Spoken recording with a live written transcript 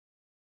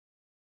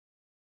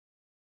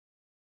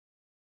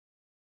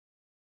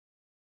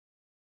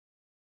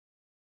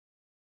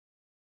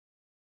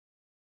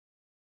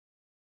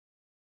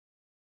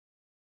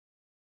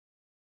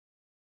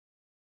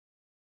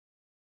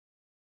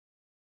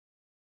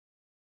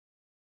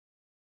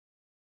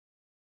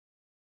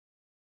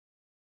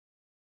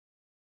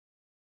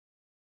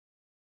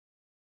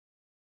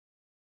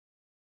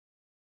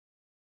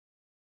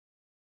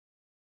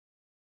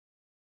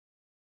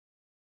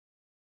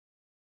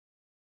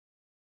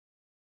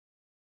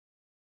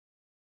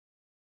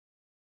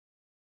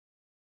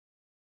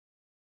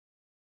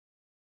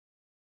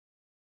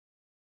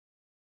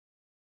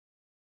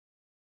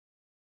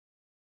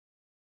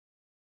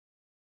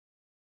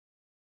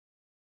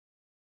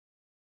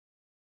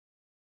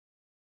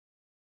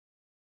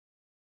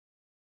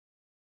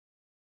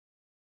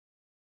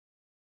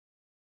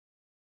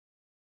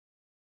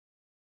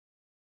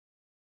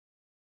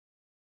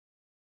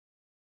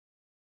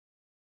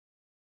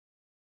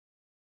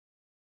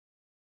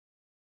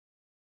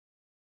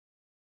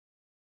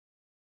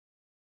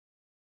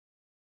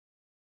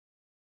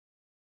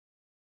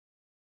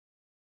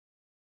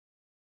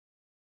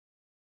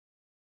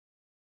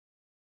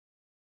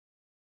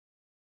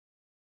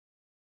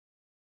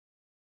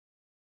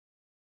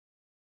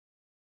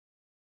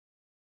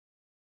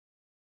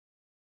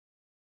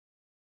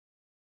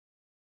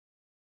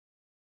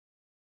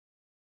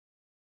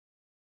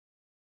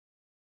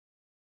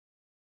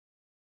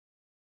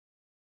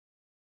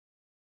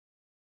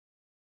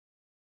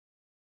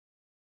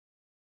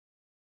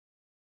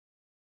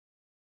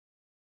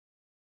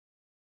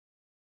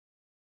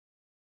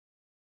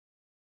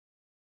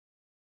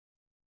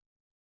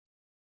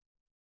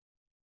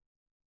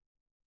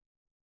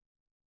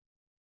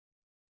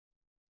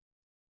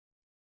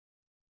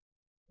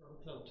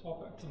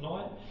Topic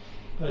tonight.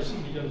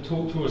 Basically going to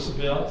talk to us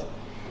about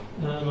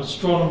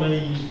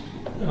astronomy,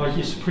 I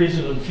guess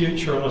present and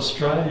future in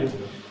Australia.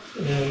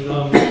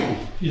 And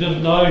if you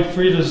didn't know,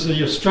 Fred is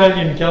the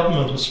Australian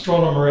Government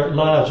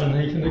Astronomer-at-Large,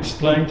 and he can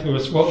explain to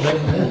us what that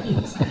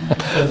means.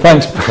 So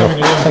thanks for coming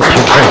along.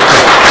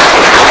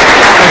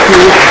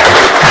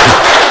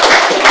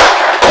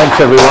 Thanks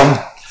everyone.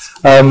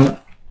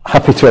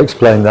 Happy to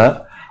explain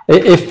that.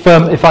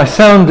 If I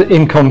sound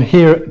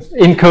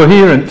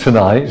incoherent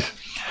tonight,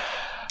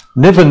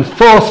 Niven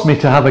forced me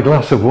to have a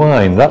glass of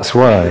wine, that's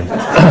why.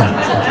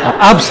 I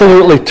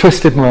absolutely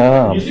twisted my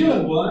arm.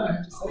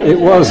 It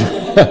was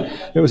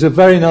a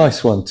very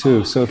nice one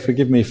too, so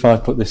forgive me if I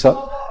put this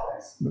up.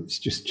 Let's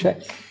just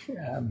check.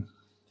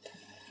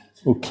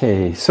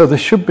 Okay, so there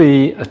should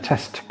be a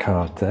test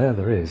card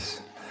there is.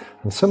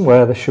 And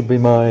somewhere there should be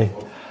my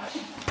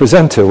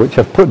presenter, which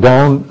I've put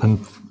down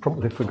and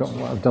probably forgotten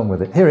what I've done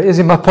with it. Here it is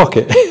in my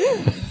pocket.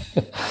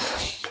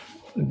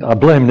 I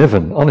blame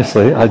Niven,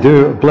 honestly, I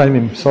do blame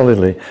him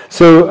solidly.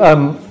 So,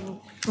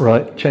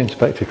 right, change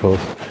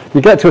spectacles.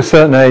 You get to a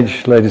certain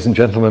age, ladies and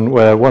gentlemen,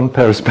 where one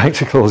pair of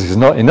spectacles is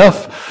not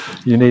enough.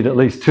 You need at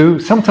least two,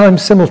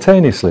 sometimes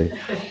simultaneously.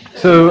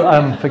 So,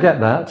 forget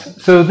that.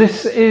 So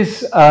this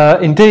is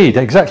indeed,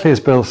 exactly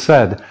as Bill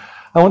said,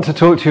 I want to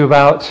talk to you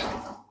about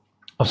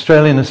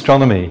Australian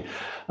astronomy.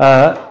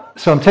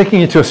 So I'm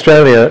taking you to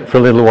Australia for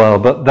a little while,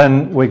 but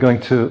then we're going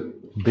to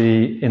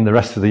be in the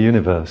rest of the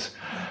universe.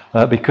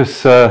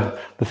 Because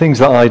the things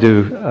that I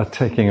do are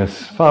taking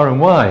us far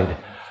and wide,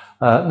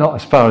 not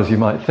as far as you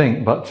might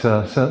think, but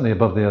certainly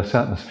above the Earth's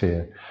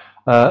atmosphere.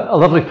 A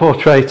lovely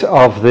portrait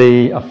of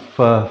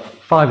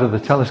 5 of the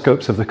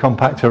telescopes of the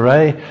compact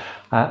array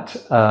at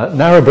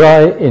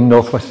Narrabri in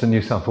northwestern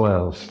New South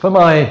Wales. For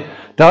my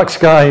dark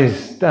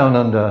skies down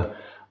under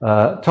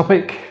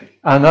topic,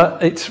 and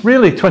it's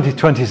really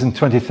 2020s and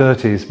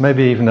 2030s,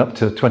 maybe even up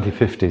to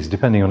 2050s,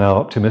 depending on how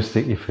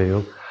optimistic you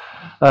feel.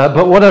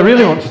 But what I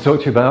really want to talk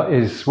to you about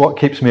is what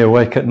keeps me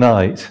awake at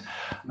night.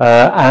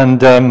 And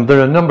there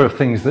are a number of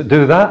things that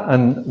do that,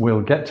 and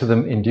we'll get to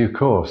them in due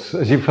course.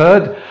 As you've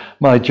heard,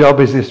 my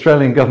job is the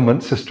Australian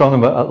Government's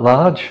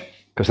Astronomer-at-Large,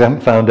 because I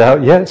haven't found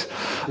out yet.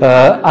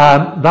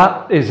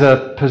 That is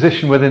a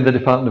position within the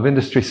Department of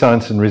Industry,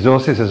 Science and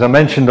Resources. As I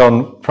mentioned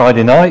on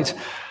Friday night,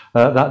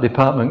 that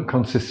department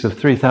consists of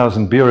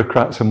 3,000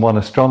 bureaucrats and 1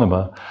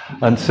 astronomer.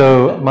 And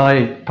so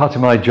part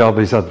of my job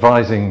is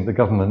advising the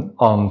government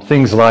on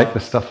things like the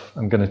stuff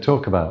I'm going to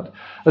talk about,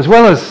 as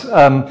well as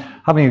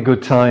having a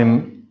good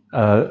time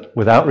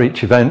with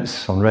outreach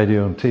events on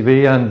radio and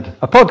TV, and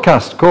a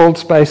podcast called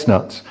Space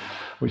Nuts,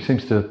 which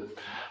seems to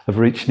have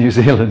reached New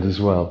Zealand as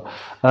well.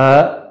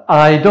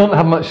 I don't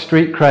have much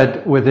street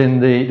cred within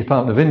the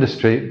Department of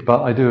Industry,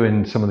 but I do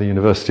in some of the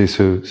universities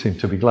who seem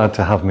to be glad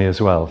to have me as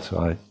well,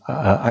 so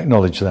I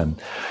acknowledge them.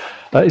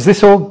 Is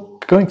this all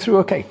going through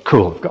okay?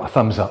 Cool, I've got a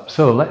thumbs up.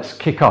 So let's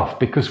kick off,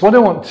 because what I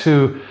want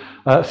to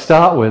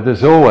start with,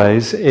 as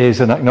always,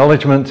 is an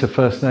acknowledgement to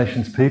First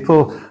Nations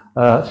people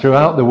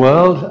throughout the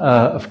world.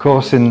 Of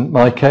course, in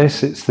my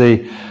case, it's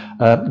the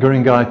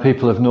Guringai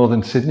people of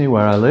northern Sydney,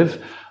 where I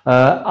live.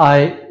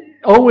 I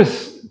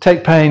always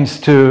take pains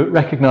to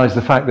recognise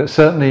the fact that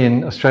certainly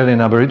in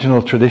Australian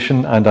Aboriginal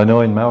tradition, and I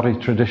know in Maori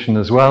tradition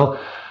as well,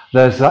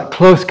 there's that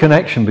close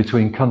connection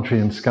between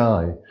country and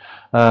sky,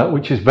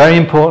 which is very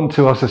important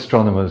to us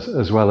astronomers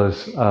as well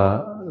as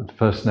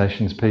First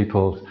Nations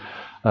people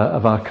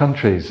of our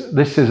countries.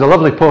 This is a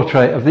lovely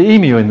portrait of the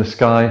emu in the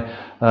sky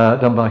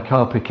done by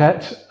Carl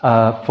Piquet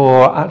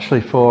for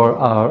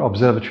our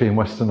observatory in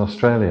Western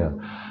Australia.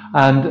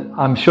 And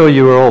I'm sure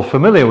you are all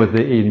familiar with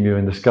the emu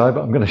in the sky,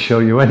 but I'm going to show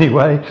you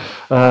anyway.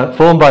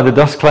 Formed by the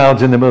dust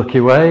clouds in the Milky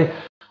Way.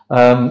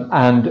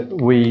 And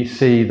we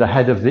see the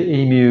head of the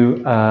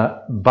emu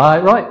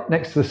right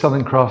next to the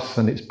Southern Cross,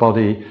 and its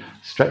body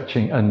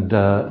stretching and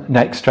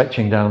neck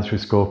stretching down through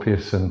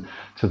Scorpius and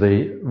to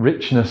the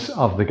richness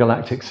of the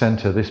galactic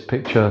center. This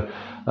picture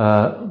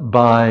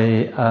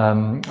by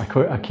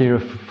Akira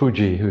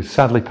Fuji, who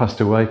sadly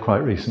passed away quite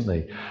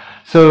recently.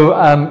 So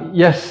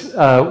yes,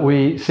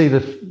 we see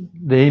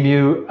the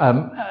emu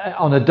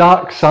on a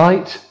dark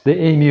site. The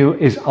emu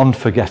is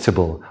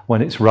unforgettable when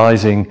it's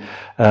rising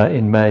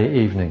in May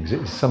evenings.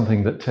 It's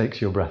something that takes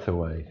your breath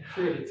away.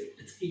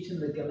 It's eaten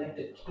the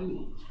galactic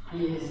kiwi.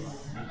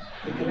 Yes.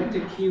 The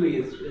galactic kiwi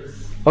is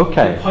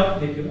okay.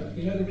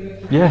 You know the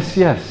galactic kiwi?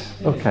 Yes.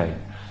 Okay,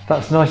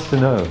 that's nice to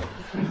know.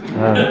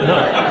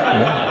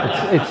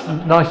 It's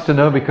nice to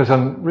know, because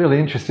I'm really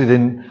interested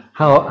in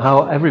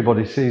how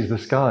everybody sees the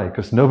sky,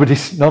 because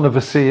none of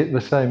us see it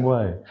the same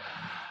way.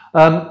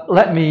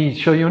 Let me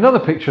show you another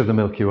picture of the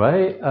Milky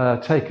Way,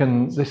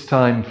 taken this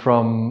time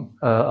from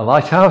a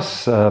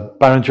lighthouse,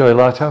 Barrenjoey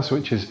Lighthouse,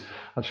 which is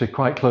actually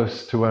quite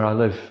close to where I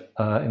live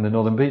in the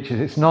Northern Beaches.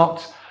 It's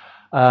not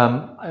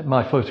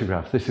my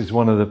photograph. This is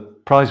one of the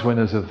prize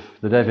winners of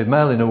the David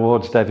Mellin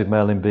Awards, David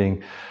Mellin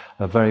being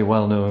a very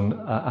well-known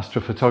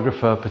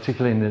astrophotographer,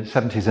 particularly in the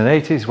 70s and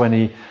 80s, when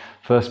he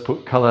first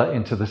put colour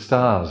into the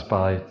stars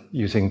by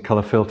using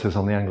colour filters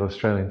on the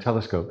Anglo-Australian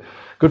telescope.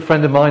 A good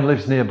friend of mine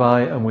lives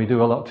nearby and we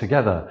do a lot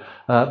together.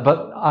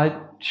 But I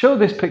show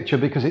this picture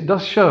because it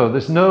does show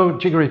there's no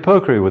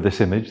jiggery-pokery with this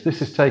image.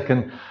 This is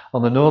taken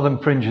on the northern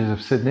fringes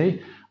of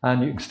Sydney,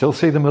 and you can still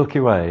see the Milky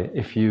Way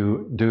if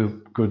you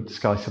do good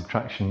sky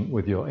subtraction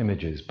with your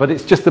images. But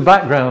it's just the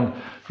background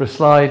for a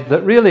slide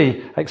that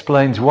really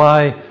explains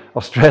why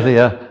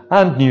Australia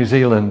and New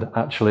Zealand,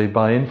 actually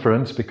by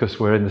inference, because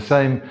we're in the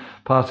same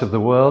part of the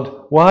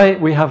world, why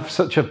we have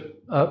such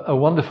a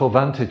wonderful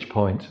vantage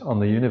point on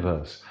the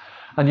universe.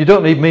 And you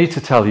don't need me to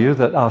tell you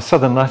that our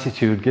southern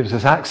latitude gives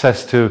us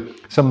access to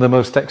some of the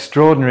most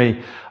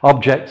extraordinary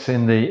objects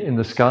in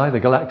the sky, the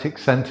galactic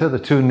centre, the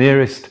two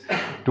nearest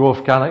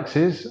dwarf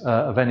galaxies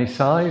of any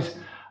size,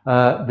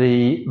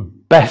 the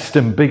best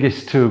and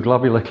biggest two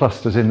globular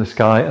clusters in the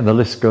sky, and the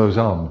list goes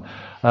on.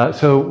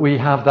 So we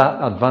have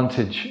that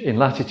advantage in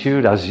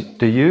latitude, as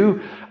do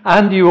you,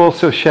 and you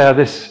also share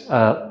this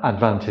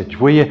advantage.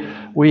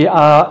 We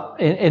are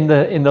in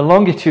the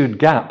longitude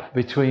gap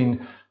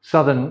between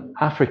Southern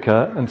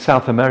Africa and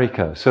South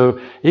America.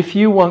 So if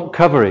you want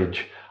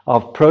coverage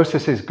of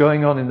processes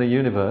going on in the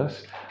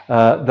universe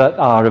that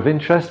are of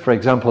interest, for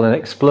example, an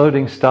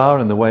exploding star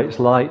and the way its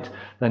light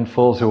then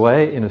falls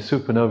away in a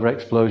supernova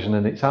explosion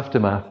and its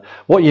aftermath,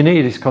 what you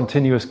need is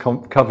continuous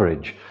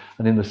coverage.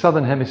 And in the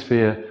Southern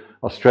Hemisphere,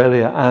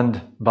 Australia and,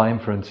 by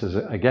inference,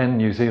 again,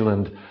 New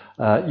Zealand,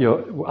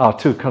 our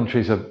two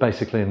countries are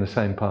basically in the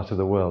same part of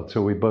the world,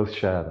 so we both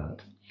share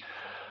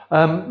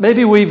that.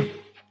 Maybe we've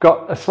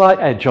got a slight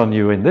edge on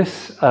you in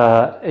this,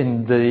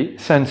 in the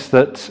sense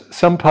that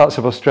some parts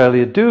of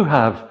Australia do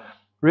have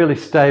really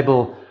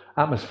stable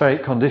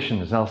atmospheric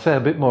conditions. And I'll say a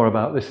bit more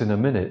about this in a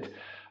minute.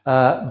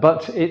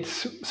 But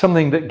it's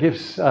something that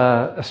gives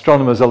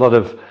astronomers a lot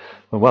of,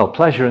 well,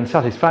 pleasure and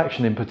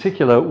satisfaction, in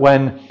particular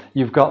when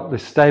you've got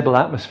this stable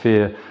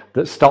atmosphere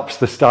that stops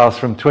the stars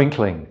from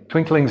twinkling.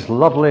 Twinkling's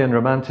lovely and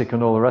romantic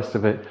and all the rest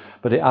of it,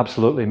 but it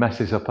absolutely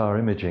messes up our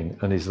imaging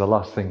and is the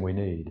last thing we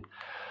need.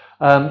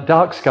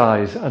 Dark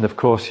skies, and of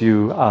course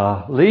you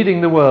are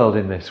leading the world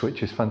in this,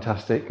 which is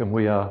fantastic, and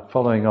we are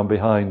following on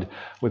behind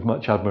with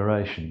much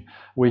admiration.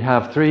 We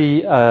have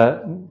 3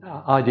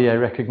 IDA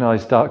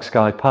recognised dark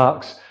sky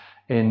parks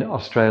in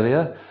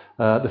Australia.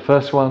 The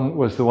first one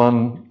was the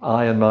one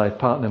I and my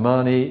partner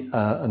Marnie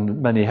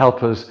and many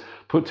helpers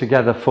put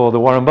together for the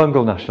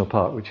Warrumbungle National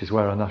Park, which is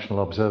where our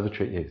National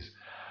Observatory is.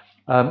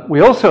 We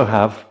also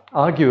have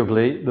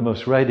arguably the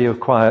most radio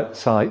quiet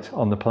site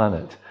on the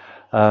planet.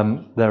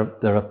 There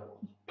are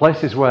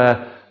places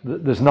where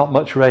there's not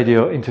much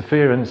radio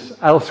interference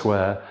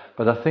elsewhere,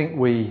 but I think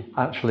we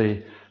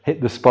actually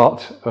hit the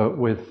spot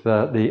with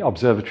the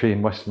observatory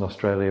in Western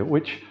Australia,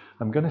 which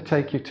I'm going to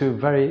take you to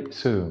very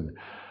soon.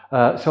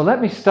 So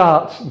let me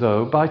start,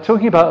 though, by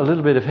talking about a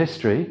little bit of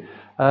history.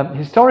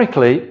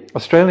 Historically,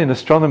 Australian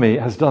astronomy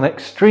has done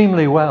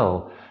extremely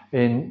well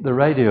in the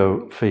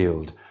radio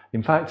field.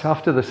 In fact,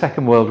 after the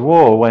Second World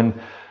War, when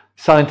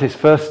scientists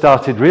first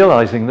started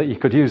realizing that you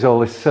could use all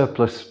this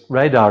surplus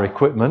radar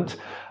equipment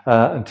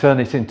and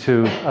turn it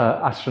into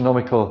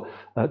astronomical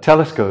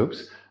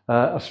telescopes,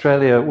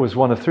 Australia was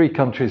one of 3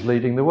 countries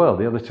leading the world,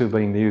 the other 2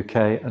 being the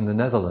UK and the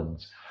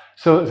Netherlands.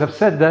 So as I've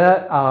said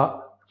there,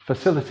 our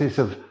facilities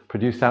have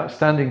produced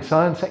outstanding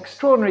science,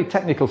 extraordinary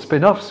technical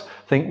spin-offs.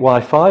 Think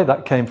Wi-Fi,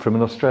 that came from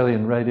an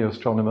Australian radio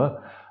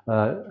astronomer,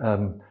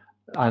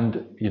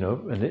 and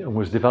it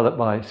was developed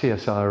by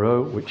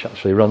CSIRO, which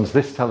actually runs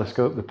this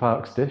telescope, the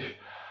Parkes dish.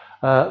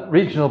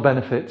 Regional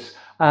benefits,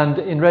 and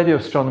in radio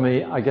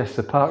astronomy, I guess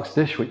the Parkes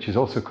dish, which is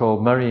also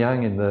called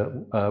Murrayang in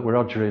the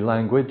Wiradjuri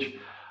language,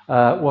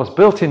 was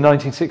built in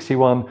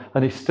 1961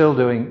 and is still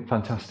doing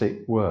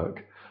fantastic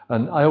work.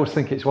 And I always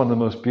think it's one of the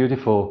most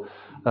beautiful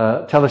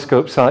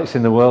telescope sites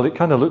in the world. It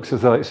kind of looks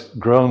as though it's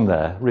grown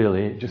there,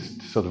 really. It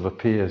just sort of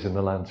appears in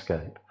the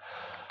landscape.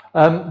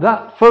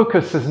 That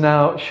focus has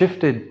now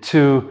shifted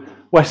to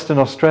Western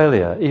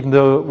Australia, even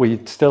though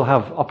we still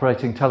have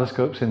operating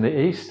telescopes in the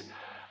east,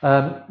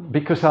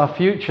 because our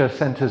future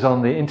centres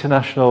on the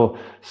International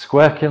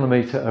Square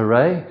Kilometre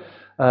Array.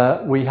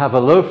 We have a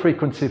low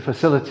frequency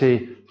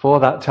facility for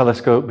that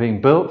telescope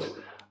being built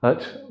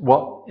at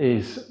what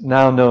is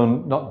now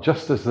known not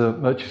just as the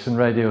Murchison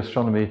Radio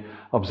Astronomy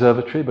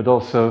Observatory, but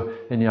also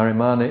in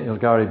Yarimani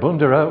Ilgari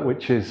Bundara,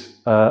 which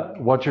is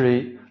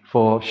Wajiri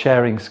for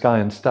sharing sky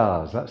and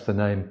stars. That's the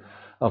name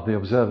of the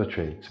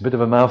observatory. It's a bit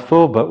of a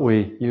mouthful, but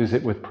we use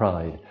it with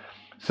pride.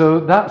 So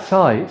that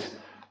site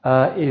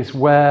is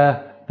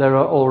where there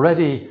are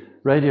already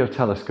radio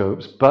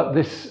telescopes, but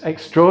this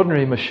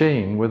extraordinary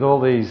machine with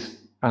all these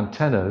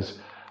antennas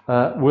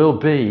will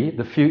be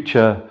the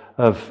future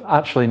of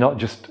actually not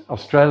just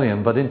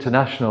Australian, but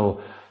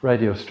international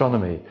radio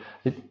astronomy.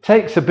 It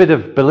takes a bit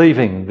of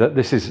believing that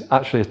this is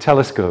actually a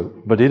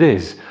telescope, but it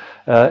is.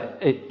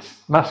 It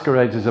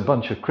masquerades as a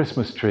bunch of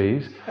Christmas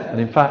trees, and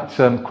in fact,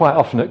 quite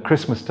often at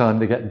Christmas time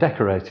they get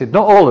decorated.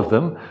 Not all of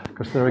them,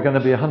 because there are going to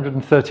be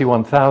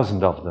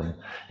 131,000 of them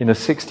in a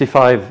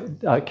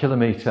 65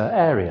 kilometre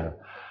area.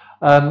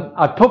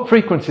 I put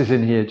frequencies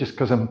in here just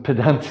because I'm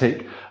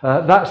pedantic.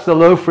 That's the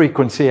low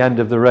frequency end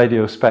of the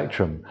radio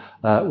spectrum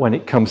when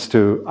it comes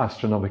to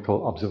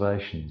astronomical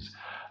observations.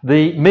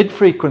 The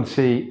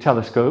mid-frequency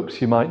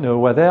telescopes, you might know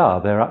where they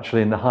are. They're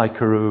actually in the High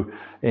Karoo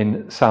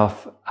in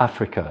South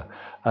Africa.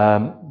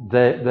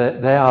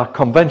 They are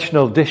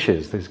conventional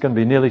dishes. There's going to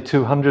be nearly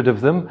 200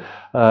 of them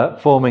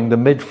forming the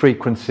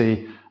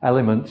mid-frequency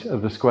element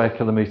of the square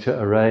kilometre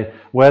array,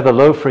 where the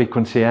low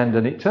frequency end,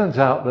 and it turns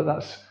out that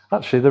that's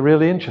actually the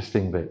really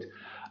interesting bit.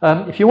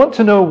 If you want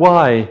to know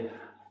why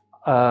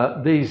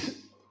these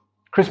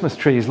Christmas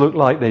trees look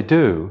like they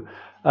do,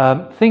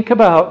 think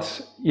about,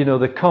 you know,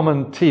 the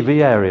common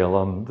TV aerial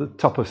on the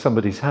top of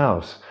somebody's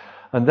house,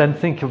 and then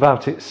think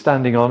about it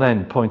standing on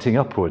end, pointing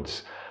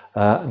upwards,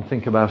 and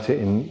think about it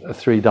in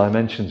 3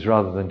 dimensions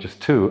rather than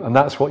just 2, and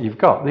that's what you've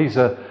got. These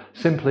are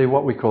simply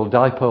what we call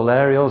dipole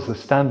aerials, the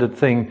standard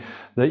thing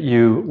that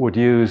you would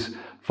use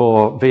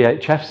for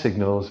VHF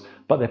signals,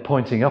 but they're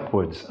pointing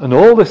upwards. And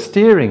all the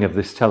steering of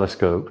this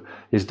telescope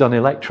is done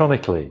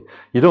electronically.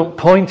 You don't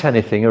point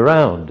anything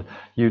around.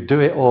 You do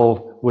it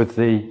all with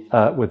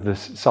the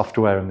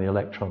software and the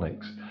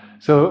electronics.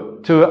 So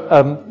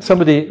to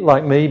somebody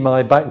like me,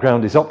 my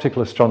background is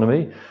optical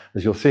astronomy,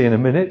 as you'll see in a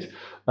minute.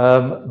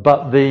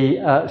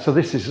 So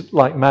this is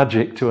like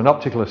magic to an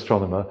optical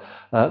astronomer,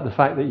 the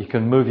fact that you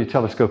can move your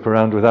telescope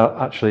around without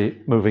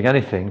actually moving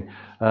anything.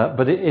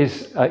 But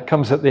it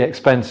comes at the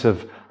expense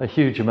of a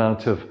huge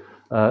amount of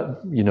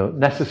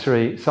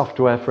necessary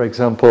software, for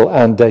example,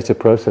 and data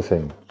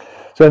processing.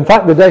 So in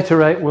fact, the data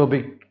rate will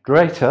be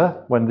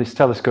greater when this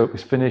telescope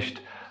is finished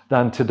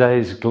than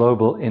today's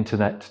global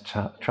internet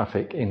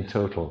traffic in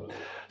total.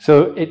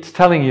 So it's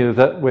telling you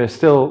that we're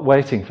still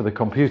waiting for the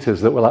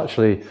computers that will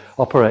actually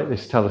operate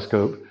this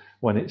telescope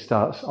when it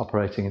starts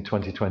operating in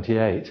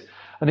 2028.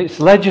 And it's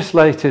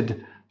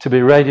legislated to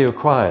be radio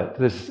quiet.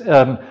 There's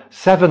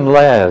 7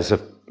 layers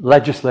of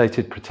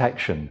legislated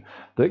protection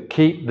that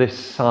keep this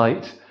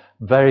site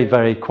very,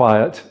 very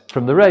quiet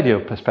from the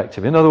radio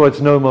perspective. In other words,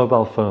 no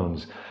mobile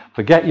phones.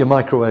 Forget your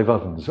microwave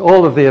ovens.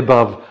 All of the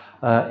above,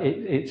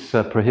 it's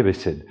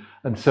prohibited.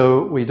 And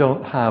so we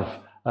don't have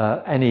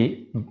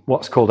any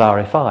what's called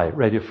RFI,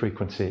 radio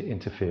frequency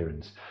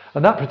interference.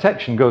 And that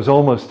protection goes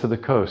almost to the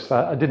coast.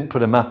 I didn't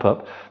put a map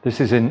up. This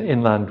is in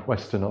inland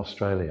Western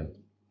Australia.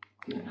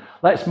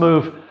 Let's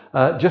move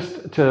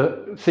just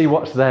to see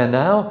what's there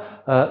now.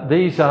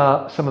 These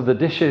are some of the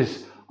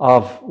dishes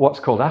of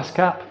what's called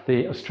ASCAP,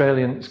 the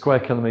Australian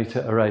Square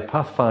Kilometre Array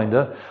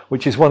Pathfinder,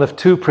 which is one of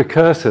 2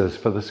 precursors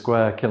for the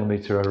Square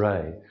Kilometre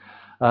Array.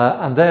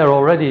 And they are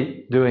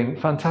already doing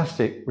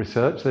fantastic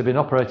research. They've been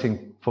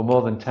operating for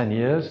more than 10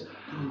 years.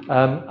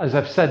 As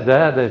I've said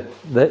there,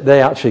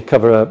 they actually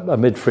cover a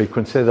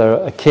mid-frequency.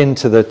 They're akin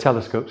to the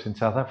telescopes in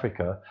South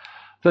Africa.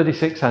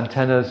 36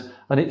 antennas,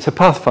 and it's a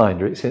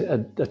pathfinder. It's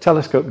a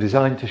telescope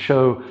designed to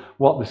show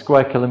what the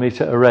Square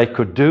Kilometre Array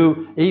could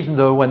do, even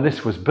though when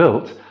this was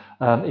built,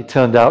 it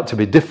turned out to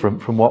be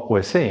different from what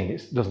we're seeing.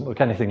 It doesn't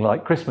look anything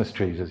like Christmas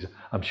trees, as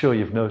I'm sure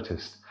you've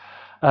noticed.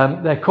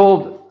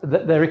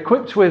 They're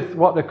equipped with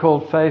what they're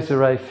called phased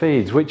array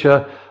feeds, which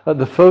are at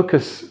the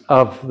focus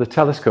of the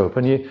telescope.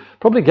 And you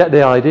probably get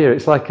the idea.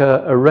 It's like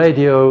a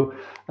radio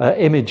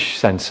image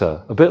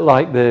sensor, a bit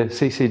like the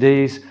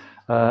CCDs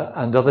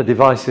and other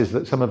devices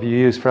that some of you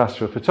use for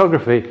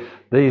astrophotography.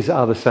 These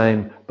are the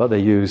same, but they're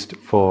used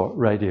for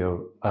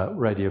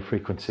radio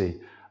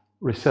frequency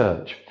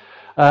research.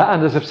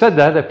 And as I've said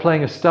there, they're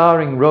playing a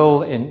starring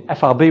role in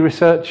FRB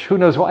research. Who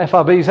knows what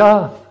FRBs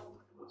are?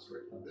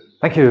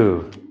 Thank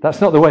you. That's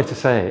not the way to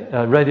say it.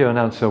 A radio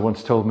announcer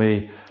once told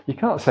me, you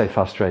can't say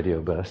fast radio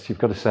burst, you've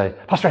got to say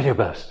fast radio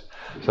burst.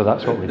 So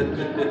that's what we do.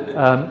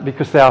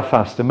 Because they are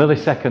fast, a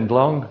millisecond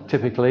long,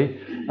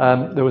 typically.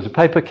 There was a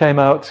paper came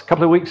out a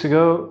couple of weeks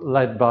ago,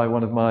 led by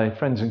one of my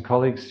friends and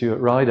colleagues, Stuart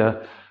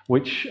Ryder,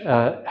 which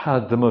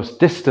had the most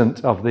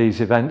distant of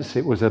these events.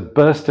 It was a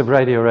burst of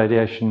radio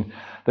radiation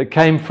that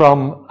came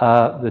from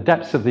the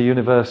depths of the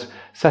universe,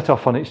 set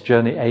off on its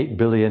journey 8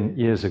 billion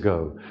years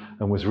ago,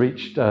 and was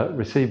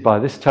received by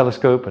this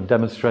telescope and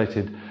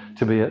demonstrated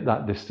to be at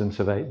that distance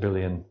of 8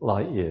 billion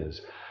light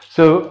years.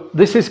 So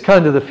this is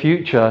kind of the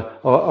future,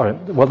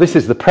 well, this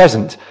is the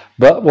present,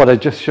 but what I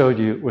just showed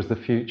you was the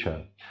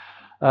future.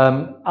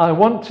 I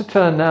want to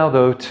turn now,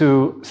 though,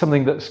 to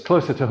something that's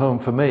closer to home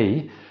for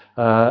me,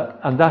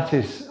 and that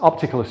is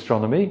optical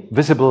astronomy,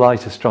 visible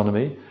light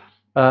astronomy.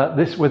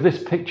 With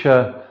this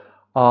picture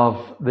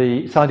of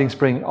the Siding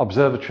Spring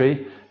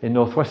Observatory in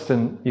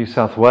northwestern New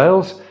South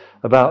Wales.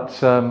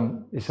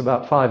 It's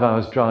about 5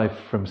 hours drive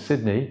from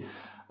Sydney.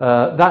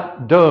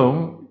 That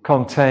dome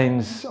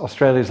contains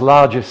Australia's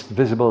largest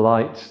visible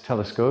light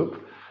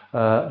telescope,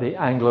 the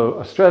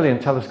Anglo-Australian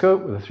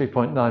telescope with a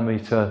 3.9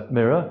 metre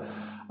mirror.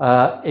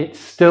 It's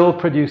still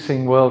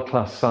producing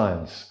world-class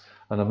science.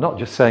 And I'm not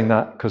just saying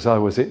that because I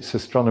was its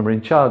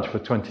Astronomer-in-Charge for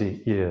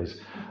 20 years.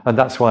 And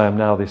that's why I'm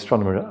now the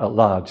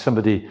Astronomer-at-Large.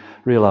 Somebody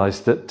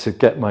realised that to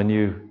get my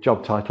new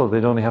job title,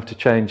 they'd only have to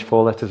change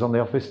 4 letters on the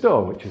office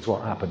door, which is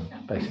what happened,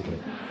 basically.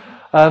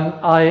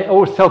 I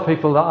always tell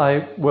people that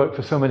I worked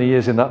for so many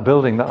years in that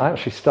building that I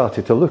actually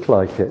started to look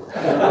like it.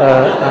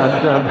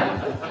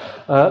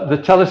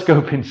 The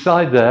telescope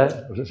inside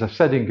there, as I've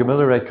said, in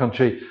Gamilarey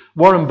country,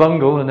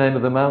 Warrumbungle, the name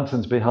of the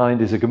mountains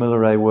behind, is a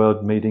Gamilarey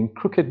word meaning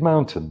crooked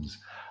mountains.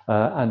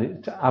 And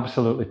it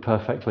absolutely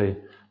perfectly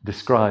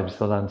describes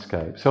the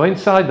landscape. So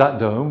inside that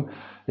dome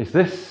is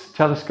this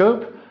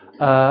telescope,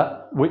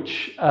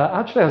 which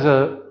actually has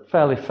a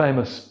fairly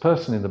famous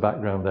person in the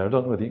background there. I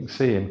don't know whether you can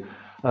see him.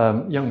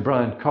 Young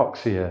Brian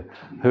Cox here,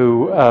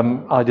 who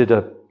I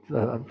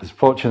was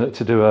fortunate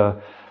to do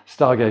a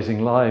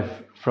stargazing live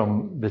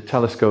from the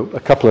telescope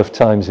a couple of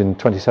times in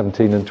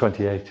 2017 and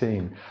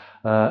 2018.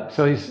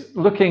 So he's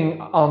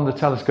looking on the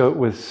telescope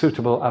with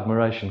suitable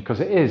admiration because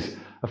it is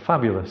a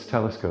fabulous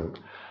telescope.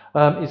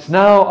 It's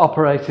now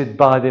operated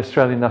by the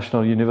Australian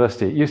National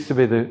University. It used to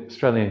be the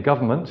Australian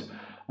government,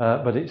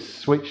 but it's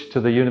switched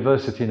to the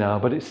university now,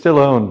 but it's still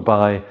owned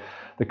by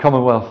the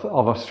Commonwealth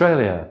of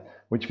Australia,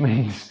 which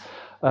means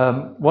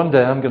one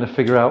day I'm going to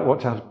figure out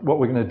what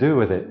we're going to do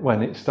with it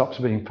when it stops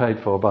being paid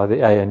for by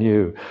the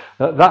ANU.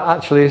 That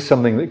actually is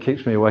something that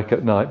keeps me awake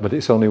at night, but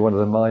it's only one of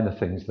the minor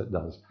things that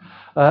does.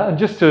 And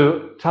just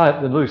to tie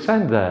up the loose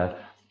end there,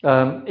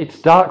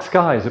 its dark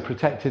skies are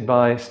protected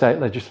by state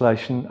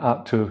legislation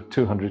up to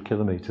 200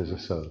 kilometres or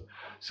so.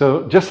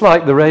 So just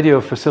like the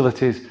radio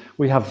facilities,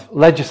 we have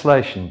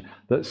legislation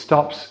that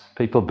stops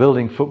people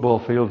building football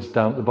fields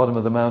down at the bottom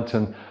of the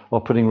mountain or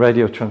putting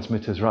radio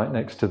transmitters right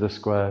next to the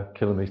square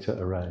kilometre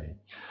array.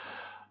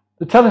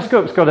 The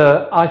telescope's got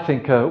I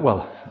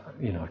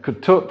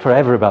could talk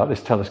forever about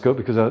this telescope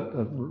because I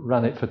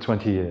ran it for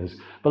 20 years.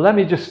 But let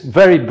me just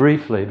very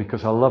briefly,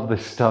 because I love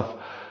this stuff,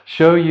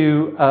 show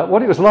you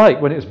what it was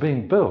like when it was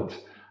being built.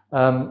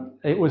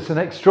 It was an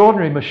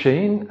extraordinary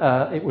machine.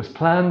 It was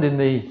planned in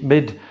the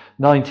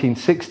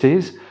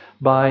mid-1960s.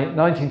 By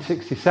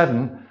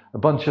 1967, a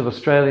bunch of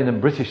Australian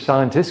and British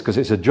scientists, because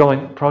it's a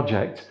joint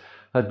project,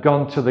 had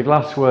gone to the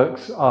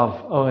glassworks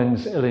of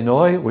Owens,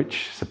 Illinois,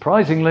 which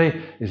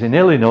surprisingly is in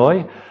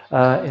Illinois,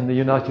 in the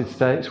United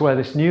States, where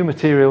this new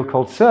material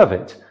called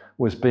Cervit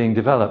was being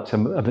developed,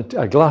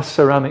 a glass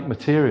ceramic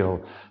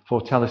material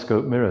for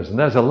telescope mirrors. And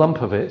there's a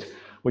lump of it,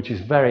 which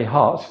is very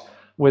hot,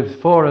 with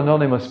 4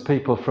 anonymous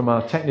people from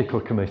our technical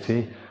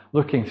committee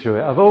looking through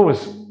it. I've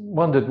always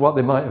wondered what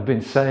they might have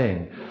been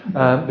saying,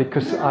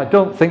 because I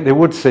don't think they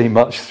would see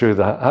much through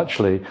that,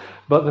 actually.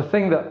 But the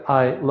thing that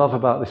I love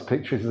about this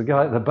picture is the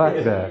guy at the back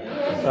there.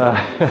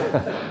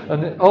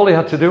 And all he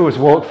had to do was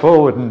walk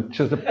forward and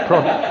just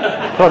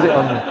prod it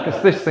on,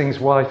 because this thing's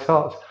white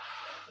hot.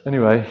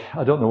 Anyway,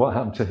 I don't know what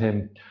happened to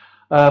him.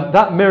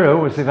 That mirror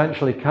was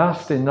eventually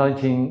cast in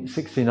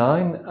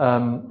 1969,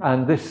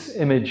 and this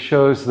image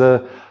shows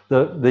the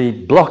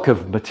block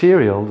of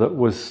material that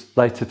was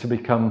later to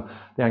become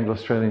the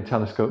Anglo-Australian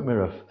telescope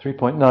mirror,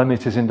 3.9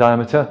 metres in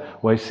diameter,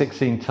 weighs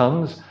 16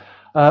 tonnes,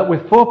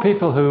 with 4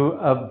 people who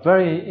are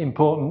very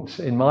important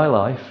in my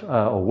life,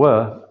 or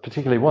were,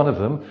 particularly one of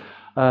them.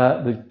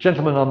 The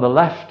gentleman on the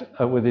left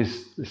with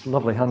this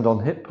lovely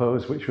hand-on-hip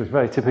pose, which was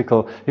very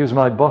typical. He was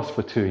my boss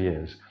for 2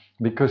 years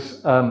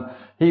because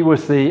he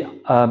was the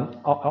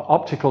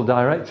optical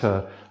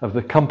director of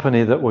the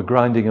company that were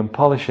grinding and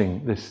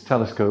polishing this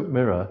telescope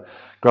mirror,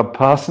 Grubb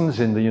Parsons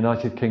in the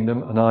United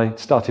Kingdom, and I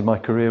started my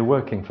career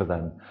working for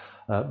them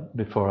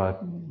before I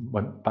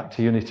went back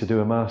to uni to do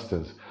a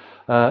master's.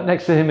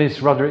 Next to him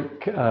is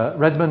Roderick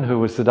Redman, who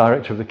was the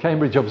director of the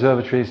Cambridge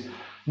Observatories.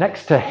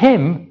 Next to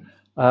him,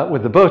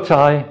 with the bow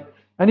tie,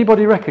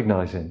 anybody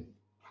recognise him?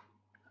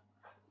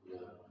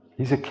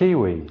 He's a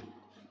Kiwi,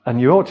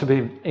 and you ought to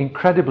be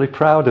incredibly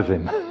proud of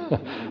him.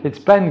 It's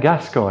Ben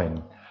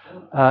Gascoigne.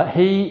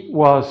 He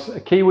was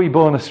a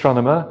Kiwi-born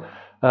astronomer,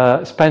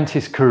 spent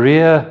his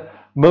career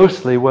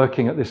mostly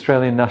working at the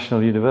Australian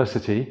National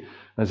University.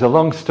 There's a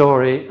long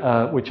story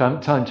which I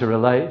haven't time to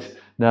relate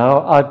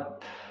now.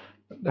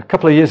 A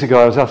couple of years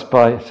ago, it's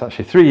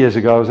actually 3 years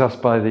ago, I was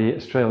asked by the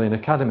Australian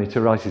Academy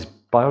to write his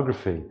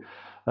biography.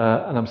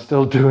 And I'm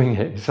still doing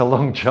it. It's a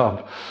long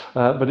job.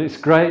 But it's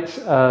great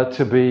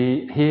to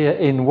be here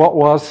in what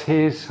was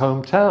his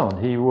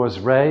hometown. He was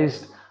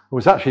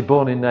actually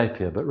born in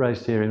Napier, but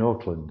raised here in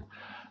Auckland.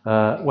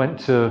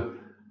 Went to,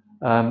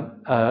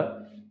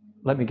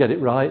 let me get it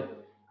right,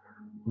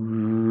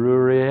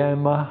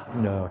 Ruriema?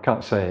 No, I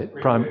can't say it.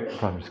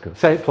 Primary school.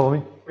 Say it for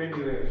me.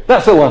 Remuera.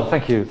 That's the one.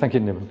 Thank you,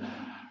 Niven.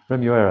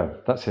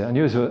 Remuera. That's it. I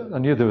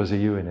knew there was a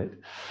U in it.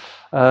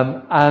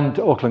 And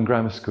Auckland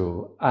Grammar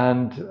School,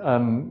 and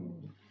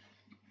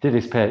did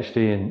his PhD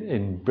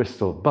in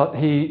Bristol. But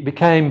he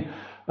became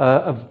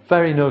a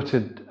very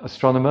noted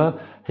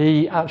astronomer.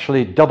 He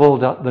actually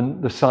doubled up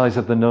the size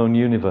of the known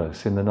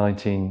universe in the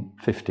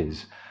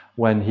 1950s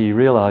when he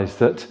realized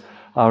that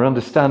our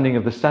understanding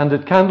of the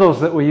standard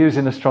candles that we use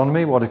in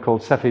astronomy, what are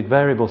called Cepheid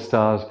variable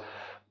stars,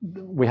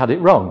 we had it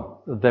wrong.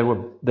 They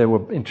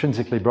were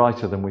intrinsically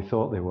brighter than we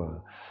thought they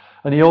were.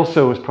 And he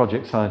also was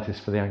project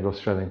scientist for the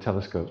Anglo-Australian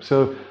Telescope.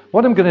 So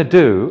what I'm going to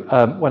do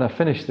when I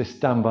finish this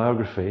damn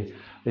biography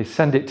is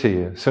send it to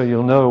you, so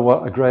you'll know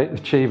what a great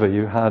achiever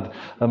you had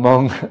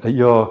among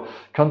your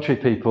country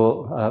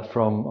people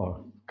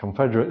or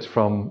confederates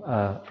from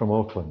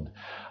Auckland.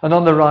 And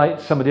on the right,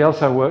 somebody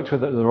else I worked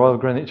with at the Royal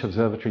Greenwich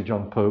Observatory,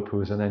 John Pope, who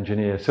was an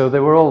engineer. So they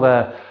were all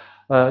there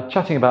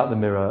chatting about the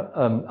mirror.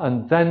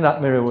 And then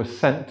that mirror was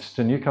sent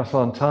to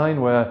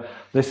Newcastle-on-Tyne, where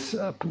this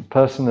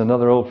person,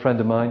 another old friend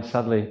of mine,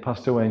 sadly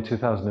passed away in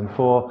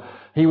 2004.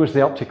 He was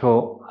the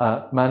optical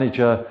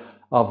manager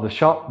of the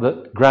shop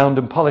that ground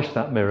and polished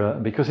that mirror.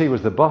 And because he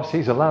was the boss,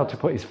 he's allowed to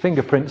put his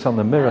fingerprints on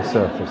the mirror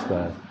surface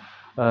there.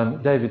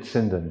 David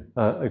Sinden,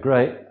 a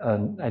great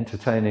and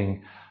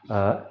entertaining,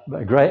 a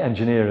great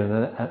engineer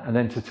and an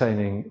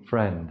entertaining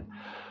friend.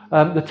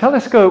 The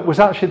telescope was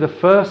actually the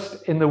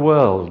first in the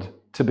world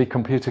to be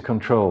computer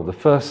controlled, the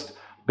first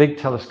big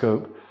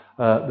telescope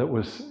that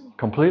was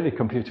completely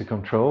computer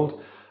controlled.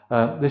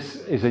 This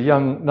is a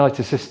young night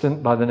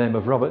assistant by the name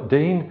of Robert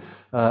Dean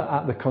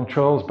at the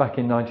controls back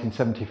in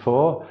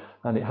 1974,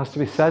 and it has to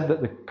be said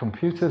that the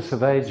computers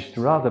have aged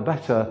rather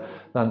better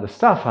than the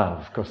staff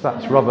have, because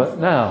that's Robert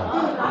now.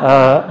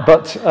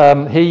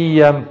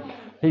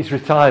 He's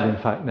retired, in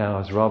fact, now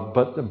as Rob,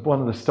 but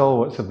one of the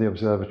stalwarts of the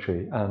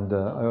observatory, and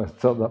I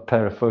thought that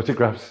pair of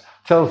photographs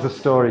tells the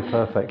story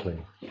perfectly.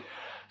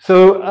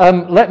 So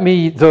let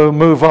me, though,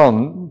 move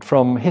on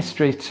from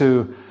history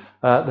to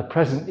the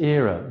present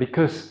era,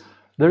 because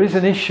there is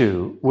an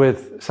issue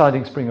with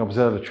Siding Spring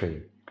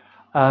Observatory.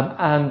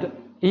 And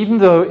even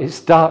though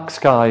its dark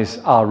skies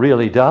are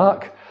really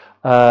dark,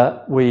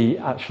 we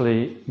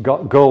actually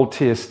got gold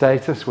tier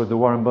status with the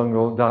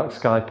Warrumbungle Dark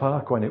Sky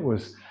Park when it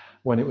was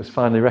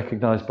finally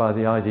recognised by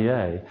the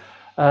IDA.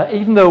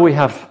 Even though we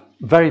have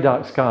very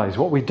dark skies,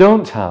 what we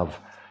don't have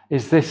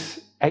is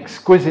this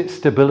exquisite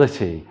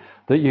stability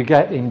that you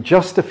get in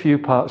just a few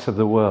parts of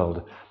the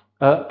world.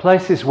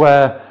 Places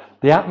where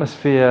the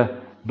atmosphere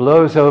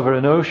blows over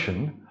an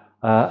ocean,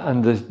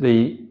 and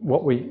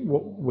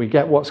we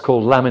get what's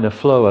called laminar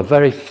flow, a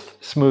very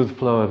smooth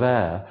flow of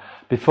air,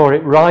 before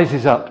it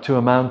rises up to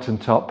a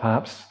mountaintop,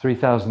 perhaps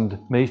 3,000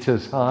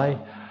 meters high,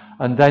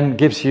 and then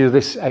gives you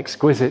this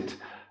exquisite,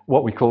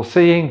 what we call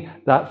seeing,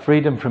 that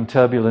freedom from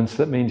turbulence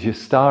that means your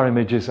star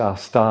images are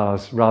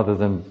stars rather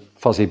than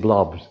fuzzy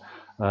blobs,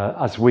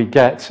 as we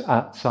get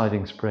at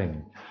Siding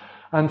Spring.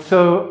 And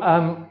so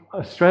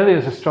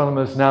Australia's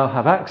astronomers now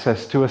have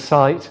access to a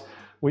site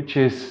which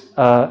is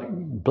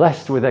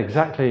blessed with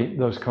exactly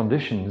those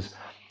conditions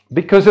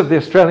because of the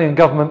Australian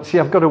government. See,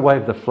 I've got to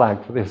wave the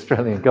flag for the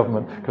Australian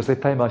government because they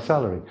pay my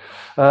salary.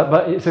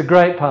 But it's a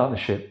great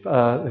partnership,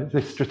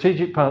 this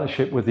strategic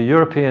partnership with the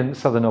European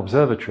Southern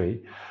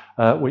Observatory,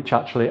 which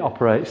actually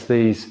operates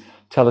these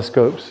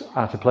telescopes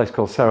at a place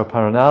called Cerro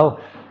Paranal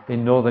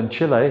in northern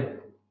Chile.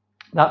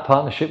 That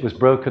partnership was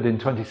brokered in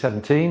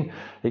 2017.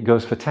 It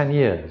goes for 10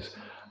 years.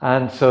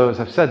 And so, as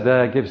I've said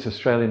there, gives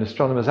Australian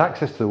astronomers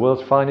access to the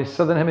world's finest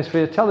Southern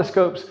Hemisphere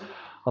telescopes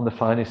on the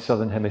finest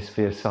Southern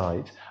Hemisphere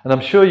site. And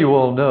I'm sure you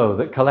all know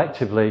that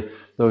collectively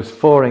those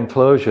 4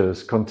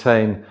 enclosures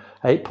contain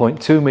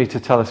 8.2 metre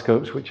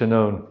telescopes, which are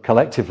known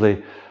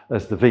collectively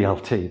as the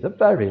VLT, the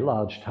Very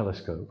Large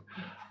Telescope,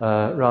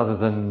 rather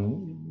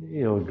than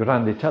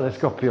Grande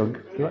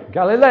Telescopio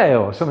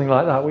Galileo or something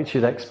like that, which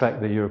you'd expect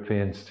the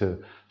Europeans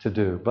to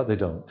do, but they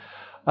don't.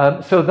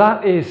 So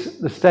that is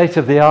the state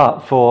of the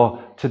art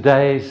for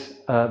today's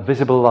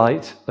visible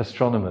light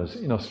astronomers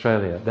in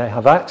Australia. They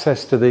have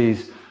access to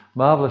these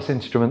marvellous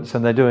instruments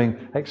and they're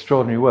doing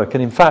extraordinary work.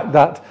 And in fact,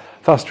 that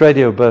fast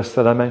radio burst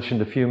that I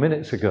mentioned a few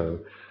minutes ago,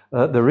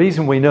 the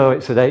reason we know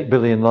it's at 8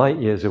 billion light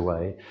years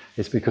away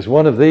is because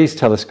one of these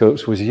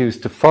telescopes was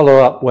used to follow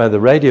up where the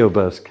radio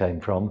burst came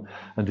from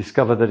and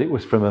discover that it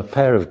was from a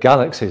pair of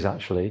galaxies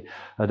actually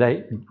at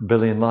 8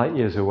 billion light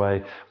years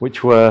away,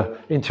 which were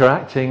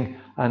interacting.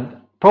 And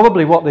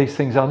probably what these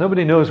things are,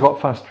 nobody knows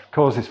what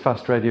causes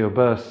fast radio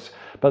bursts,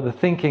 but the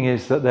thinking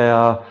is that they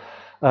are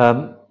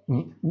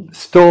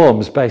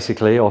storms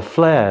basically, or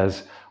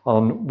flares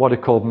on what are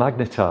called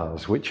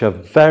magnetars, which are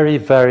very,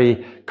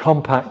 very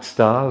compact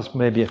stars,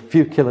 maybe a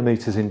few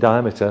kilometers in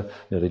diameter,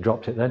 nearly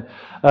dropped it then,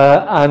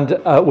 and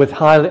with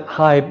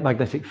high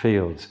magnetic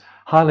fields,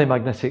 highly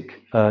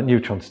magnetic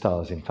neutron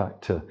stars, in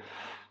fact, to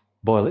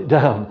boil it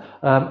down.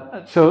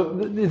 So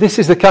this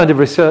is the kind of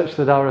research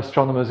that our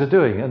astronomers are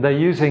doing, and they're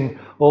using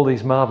all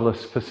these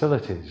marvellous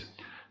facilities.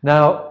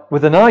 Now,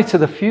 with an eye to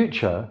the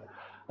future,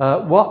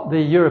 what the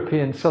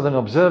European Southern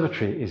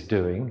Observatory is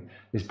doing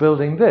is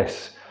building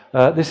this.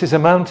 This is a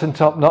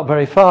mountaintop not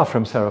very far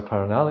from Cerro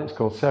Paranal. It's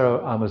called Cerro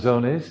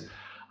Amazones,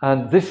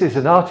 and this is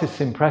an artist's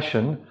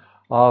impression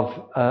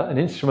of an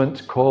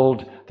instrument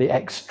called the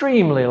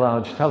Extremely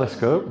Large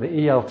Telescope, the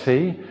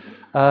ELT,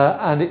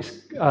 and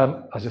it's,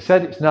 as I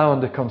said, it's now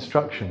under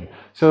construction.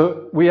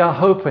 So we are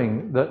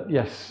hoping that,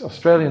 yes,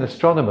 Australian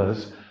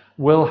astronomers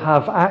will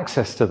have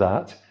access to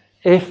that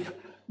if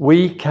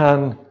we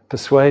can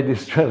persuade the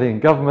Australian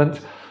government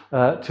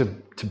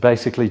to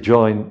basically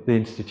join the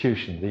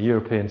institution, the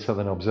European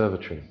Southern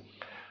Observatory.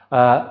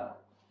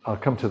 I'll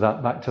come to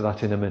that, back to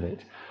that in a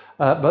minute.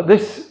 But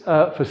this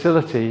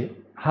facility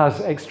has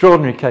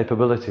extraordinary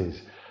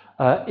capabilities.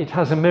 It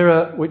has a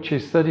mirror which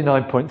is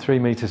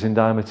 39.3 meters in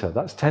diameter.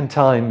 That's 10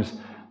 times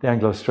the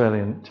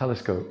Anglo-Australian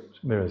telescope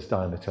mirror's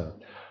diameter.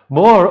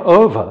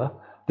 Moreover,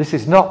 this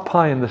is not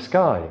pie in the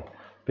sky,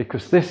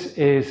 because this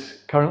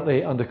is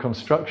currently under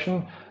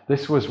construction.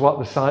 This was what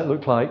the site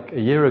looked like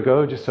a year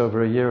ago, just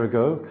over a year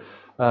ago.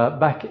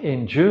 Back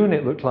in June,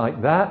 it looked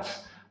like that,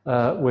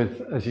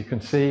 with, as you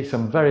can see,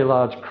 some very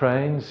large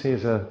cranes.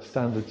 Here's a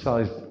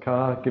standard-sized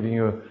car, giving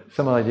you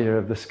some idea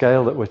of the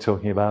scale that we're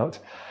talking about.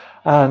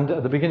 And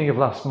at the beginning of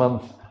last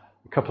month,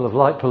 a couple of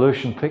light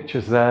pollution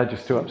pictures there,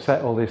 just to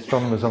upset all the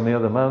astronomers on the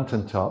other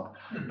mountaintop.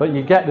 But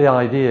you get the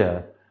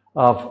idea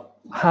of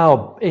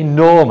how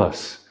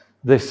enormous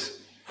this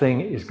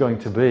thing is going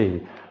to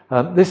be.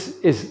 This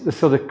is the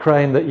sort of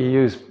crane that you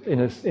use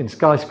in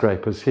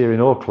skyscrapers here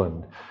in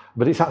Auckland,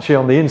 but it's actually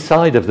on the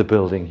inside of the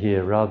building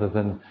here rather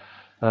than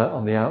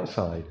on the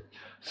outside.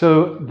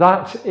 So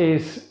that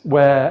is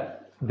where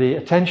the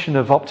attention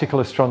of optical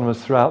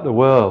astronomers throughout the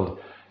world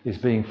is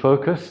being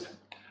focused,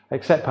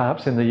 except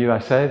perhaps in the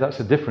USA. That's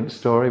a different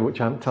story, which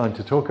I haven't time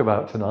to talk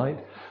about tonight,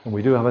 and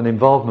we do have an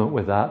involvement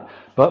with that.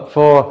 But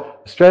for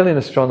Australian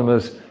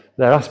astronomers,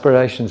 their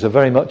aspirations are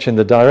very much in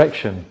the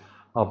direction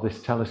of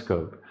this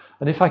telescope.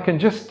 And if I can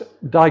just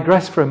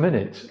digress for a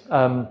minute,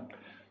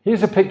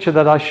 here's a picture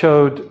that I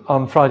showed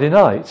on Friday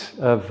night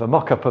of a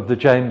mock-up of the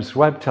James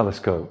Webb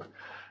telescope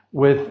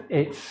with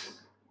its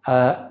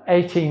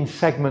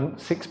 18-segment,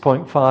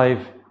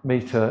 6.5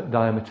 meter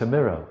diameter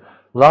mirror.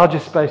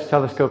 Largest space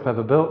telescope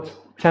ever built,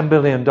 $10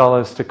 billion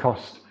to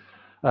cost,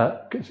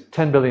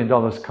 $10 billion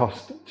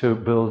cost to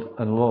build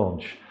and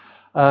launch.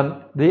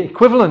 The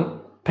equivalent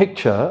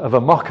picture of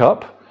a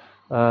mock-up,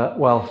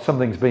 well,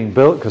 something's being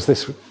built because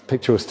this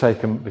picture was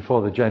taken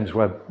before the James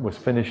Webb was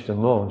finished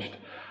and launched.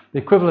 The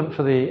equivalent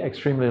for the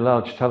extremely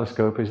large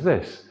telescope is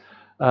this.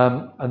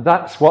 And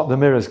that's what the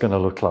mirror is going to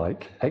look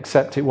like,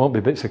 except it won't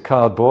be bits of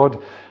cardboard.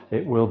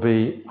 It will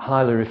be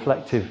highly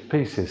reflective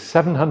pieces,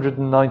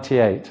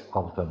 798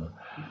 of them.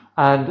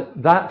 And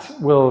that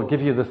will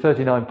give you the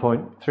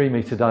 39.3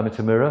 meter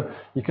diameter mirror.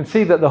 You can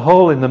see that the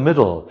hole in the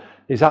middle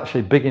is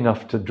actually big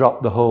enough to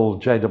drop the whole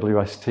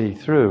JWST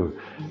through.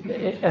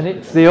 And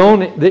it's the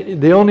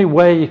only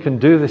way you can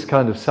do this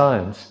kind of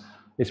science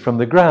is from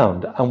the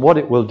ground. And what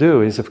it will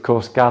do is, of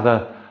course,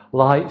 gather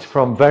light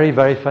from very,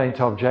 very faint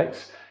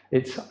objects.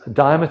 Its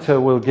diameter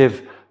will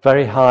give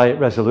very high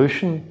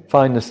resolution,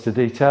 fineness to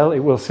detail. It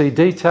will see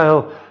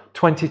detail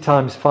 20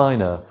 times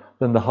finer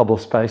than the Hubble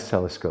Space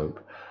Telescope.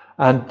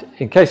 And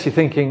in case you're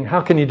thinking,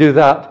 how can you do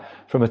that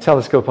from a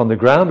telescope on the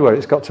ground where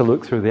it's got to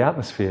look through the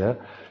atmosphere?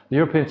 The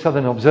European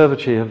Southern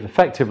Observatory have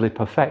effectively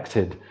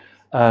perfected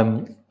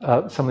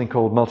something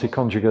called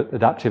multi-conjugate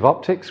adaptive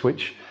optics,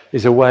 which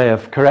is a way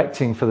of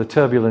correcting for the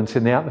turbulence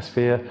in the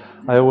atmosphere.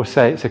 I always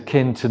say it's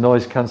akin to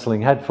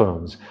noise-cancelling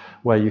headphones,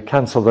 where you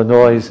cancel the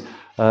noise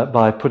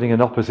by putting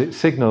an opposite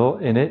signal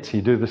in it.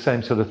 You do the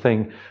same sort of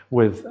thing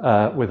with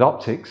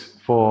optics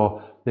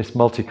for this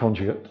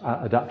multi-conjugate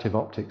adaptive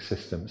optics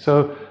system.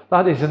 So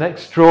that is an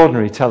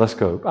extraordinary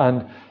telescope,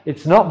 and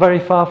it's not very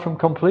far from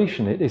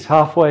completion. It is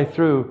halfway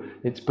through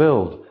its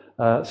build.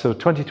 So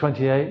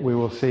 2028 we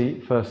will see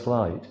first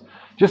light.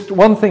 Just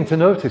one thing to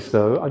notice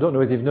though, I don't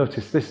know if you've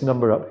noticed this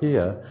number up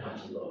here.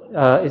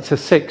 It's a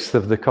sixth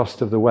of the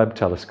cost of the Webb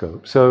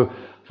telescope. So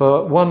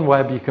for one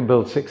Webb you can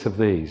build 6 of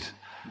these.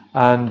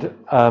 And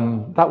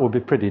that would be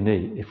pretty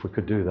neat if we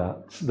could do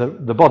that.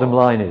 The bottom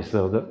line is,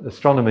 though, that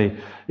astronomy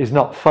is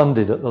not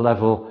funded at the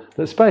level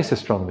that space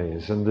astronomy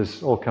is, and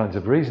there's all kinds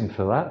of reason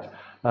for that.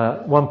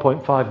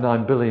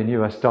 $1.59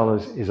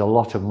 billion is a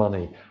lot of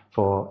money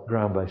for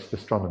ground-based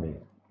astronomy.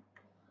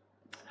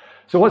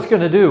 So what's it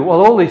going to do?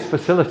 Well, all these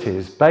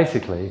facilities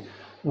basically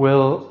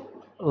will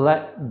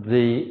let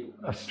the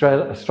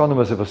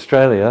astronomers of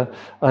Australia,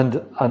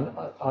 and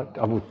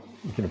I would,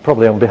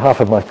 probably on behalf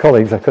of my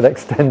colleagues, I could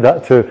extend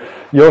that to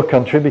your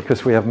country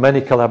because we have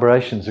many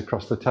collaborations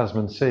across the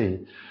Tasman Sea.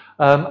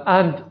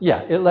 And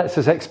yeah, it lets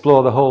us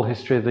explore the whole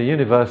history of the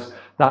universe.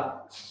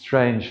 That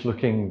strange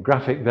looking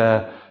graphic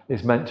there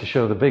is meant to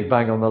show the Big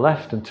Bang on the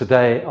left and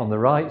today on the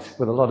right,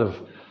 with a lot of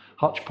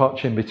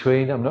hodgepodge in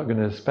between. I'm not going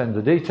to spend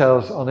the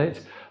details on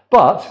it,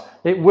 but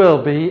it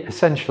will be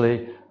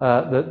essentially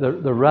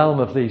the realm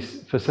of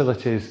these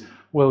facilities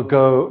will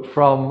go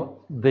from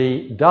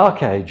the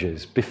dark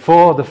ages,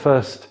 before the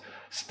first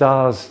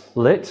stars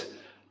lit,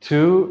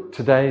 to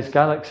today's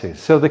galaxies.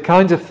 So the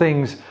kinds of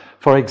things,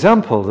 for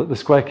example, that the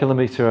square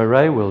kilometre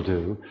array will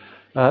do,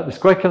 the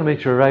square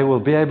kilometre array will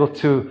be able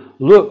to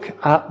look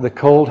at the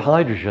cold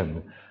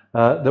hydrogen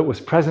that was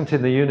present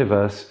in the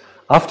universe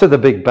after the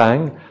Big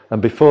Bang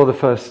and before the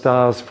first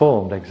stars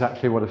formed,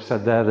 exactly what I've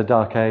said there, the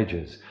dark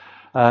ages.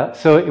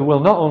 So it will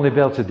not only be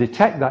able to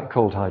detect that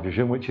cold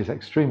hydrogen, which is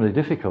extremely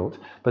difficult,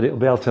 but it will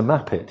be able to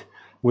map it.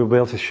 We'll be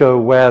able to show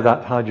where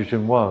that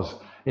hydrogen was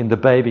in the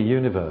baby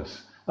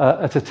universe.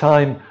 at a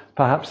time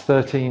perhaps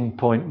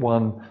 13.1,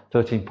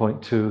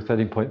 13.2,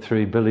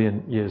 13.3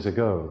 billion years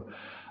ago.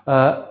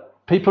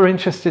 People are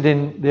interested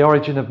in the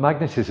origin of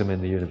magnetism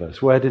in the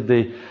universe. Where did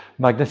the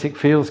magnetic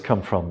fields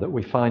come from that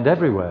we find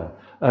everywhere?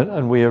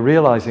 And we are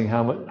realizing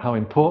how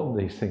important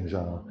these things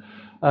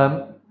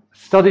are.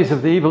 Studies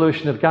of the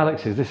evolution of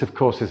galaxies. This, of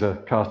course, is a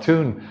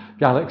cartoon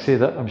galaxy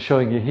that I'm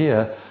showing you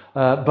here.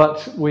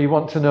 But we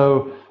want to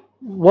know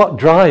what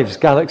drives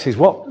galaxies,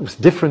 what's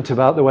different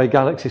about the way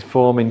galaxies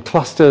form in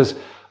clusters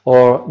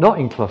or not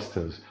in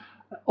clusters.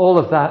 All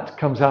of that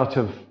comes out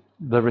of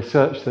the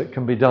research that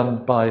can be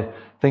done by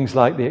things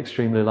like the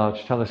Extremely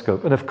Large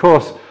Telescope. And of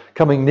course,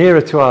 coming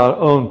nearer to our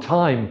own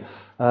time,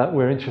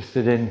 we're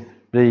interested in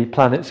the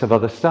planets of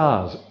other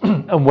stars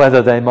and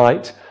whether they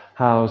might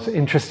house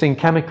interesting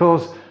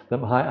chemicals that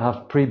might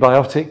have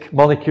prebiotic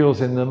molecules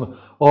in them,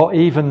 or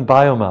even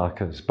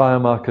biomarkers.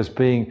 Biomarkers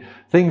being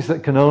things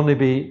that can only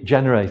be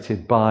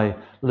generated by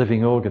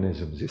living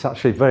organisms. It's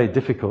actually very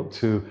difficult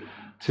to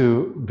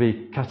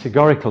be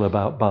categorical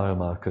about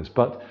biomarkers,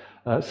 but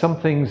some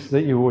things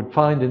that you would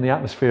find in the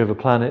atmosphere of a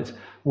planet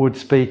would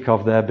speak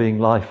of there being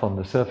life on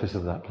the surface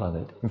of that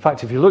planet. In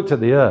fact, if you looked at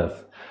the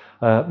Earth,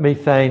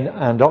 methane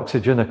and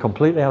oxygen are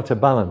completely out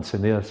of balance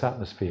in the Earth's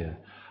atmosphere,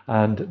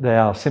 and they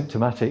are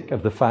symptomatic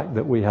of the fact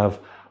that we have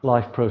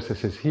life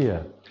processes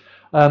here.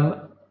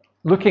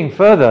 Looking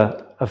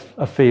further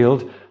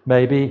afield,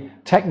 maybe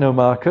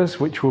technomarkers,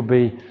 which will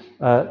be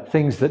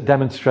things that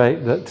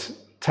demonstrate that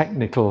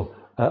technical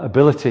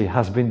ability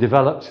has been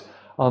developed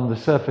on the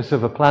surface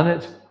of a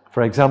planet.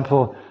 For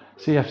example,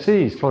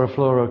 CFCs,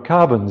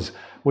 chlorofluorocarbons,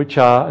 which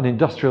are an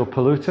industrial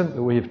pollutant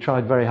that we've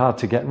tried very hard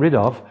to get rid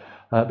of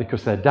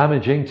because they're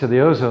damaging to the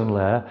ozone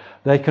layer.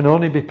 They can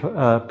only be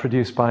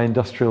produced by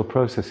industrial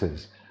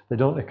processes. They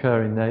don't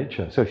occur in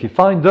nature. So if you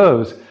find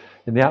those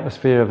in the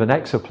atmosphere of an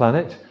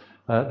exoplanet,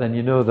 then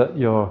you know that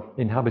your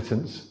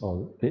inhabitants,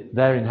 or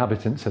their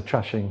inhabitants, are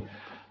trashing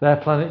their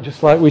planet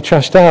just like we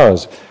trashed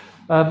ours,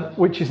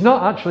 which is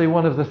not actually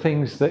one of the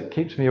things that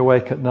keeps me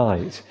awake at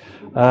night.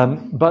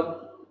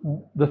 But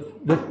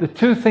the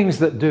two things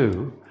that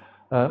do,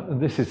 and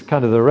this is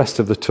kind of the rest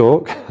of the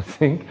talk, I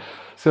think,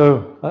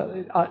 so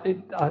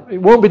it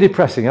won't be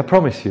depressing, I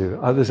promise you.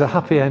 There's a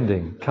happy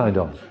ending, kind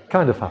of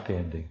happy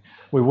ending.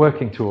 We're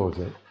working towards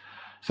it.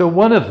 So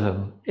one of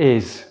them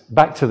is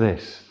back to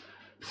this.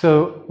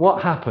 So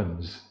what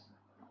happens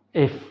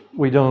if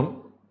we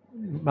don't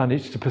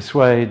manage to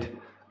persuade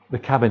the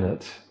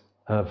cabinet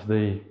of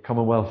the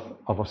Commonwealth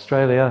of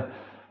Australia?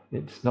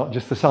 It's not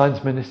just the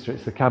Science Minister,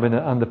 it's the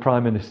cabinet and the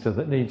Prime Minister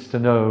that needs to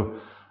know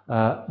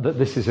that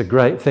this is a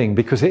great thing,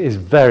 because it is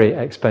very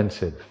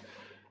expensive.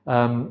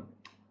 As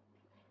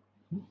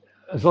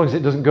long as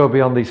it doesn't go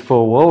beyond these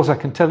four walls, I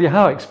can tell you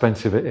how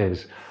expensive it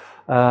is.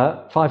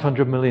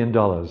 $500 million,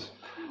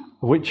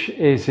 which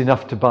is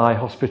enough to buy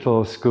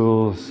hospitals,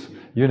 schools,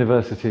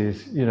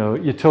 universities. You know,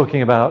 you're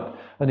talking about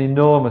an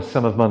enormous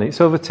sum of money.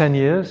 It's over 10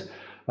 years.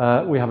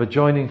 We have a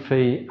joining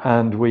fee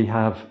and we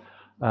have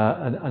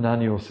an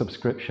annual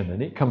subscription,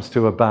 and it comes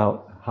to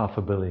about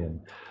 $500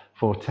 million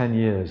for 10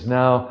 years.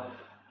 Now,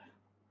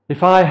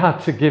 if I had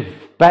to give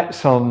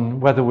bets on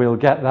whether we'll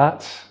get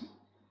that,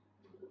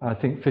 I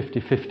think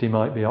 50-50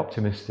 might be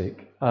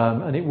optimistic,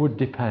 and it would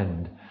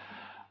depend.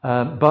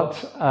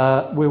 But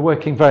we're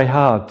working very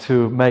hard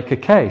to make a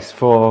case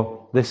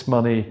for this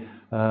money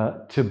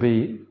to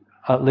be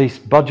at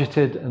least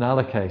budgeted and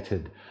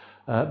allocated,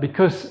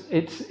 because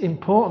it's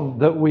important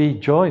that we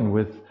join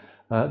with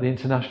the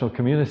international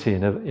community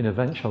in a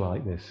venture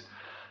like this.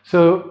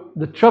 So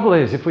the trouble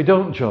is, if we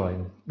don't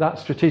join, that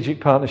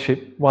strategic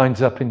partnership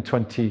winds up in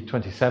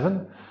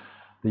 2027,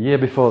 the year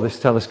before this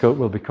telescope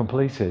will be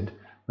completed,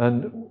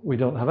 and we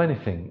don't have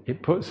anything.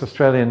 It puts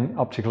Australian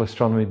optical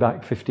astronomy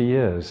back 50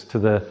 years to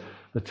the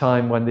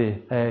time when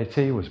the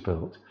AAT was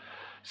built.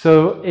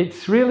 So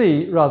it's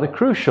really rather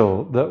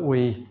crucial that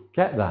we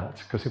get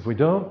that, because if we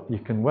don't, you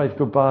can wave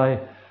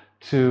goodbye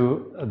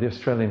to the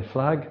Australian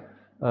flag,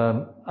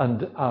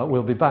 and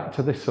we'll be back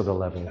to this sort of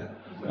level,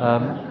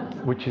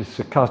 which is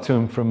a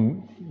cartoon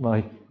from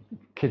my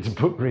kid's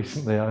book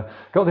recently. I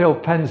got the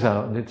old pens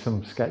out and did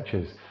some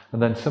sketches,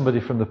 and then somebody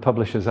from the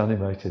publishers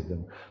animated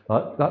them.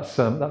 That's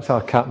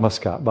our cat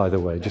Muscat, by the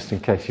way, just in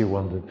case you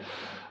wondered.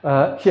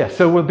 Yeah,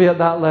 so we'll be at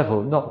that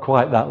level, not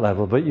quite that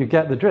level, but you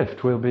get the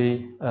drift. We'll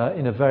be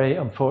in a very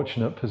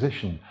unfortunate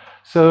position.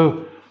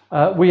 So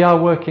we are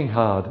working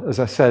hard, as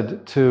I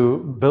said, to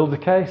build a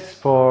case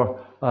for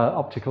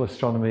optical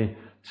astronomy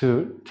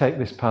to take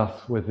this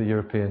path with the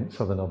European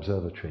Southern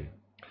Observatory.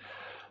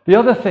 The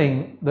other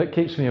thing that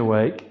keeps me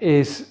awake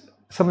is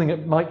something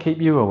that might keep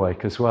you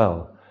awake as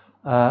well.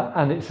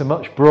 And it's a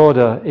much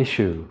broader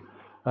issue,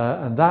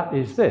 and that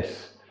is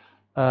this.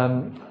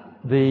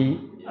 The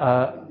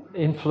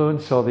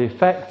influence or the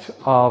effect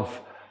of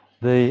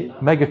the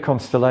mega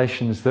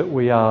constellations that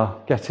we are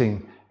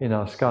getting in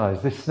our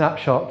skies. This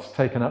snapshot's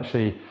taken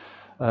actually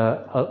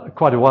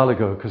quite a while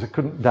ago, because I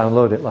couldn't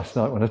download it last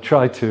night when I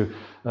tried to,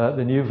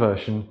 the new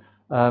version.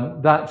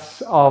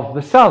 That's of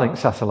the Starlink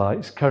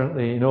satellites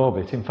currently in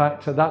orbit. In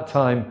fact, at that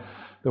time,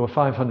 there were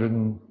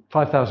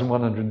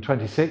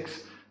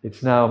 5,126.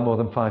 It's now more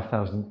than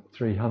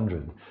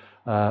 5,300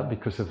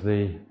 because of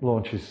the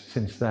launches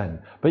since then.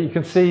 But you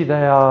can see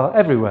they are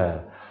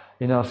everywhere,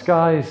 in our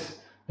skies,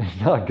 in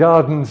our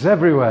gardens,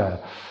 everywhere.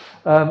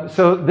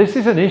 So this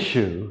is an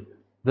issue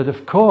that,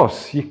 of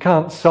course, you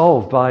can't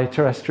solve by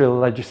terrestrial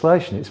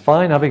legislation. It's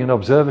fine having an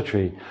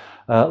observatory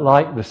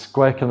like the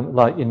square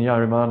like in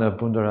Yarimana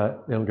Bundara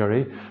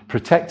Ilgari,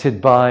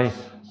 protected by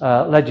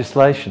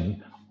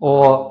legislation,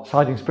 or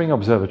Siding Spring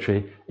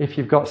Observatory if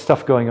you've got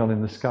stuff going on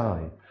in the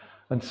sky.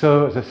 And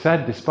so, as I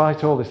said,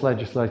 despite all this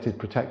legislated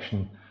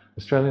protection,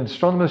 Australian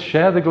astronomers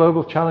share the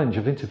global challenge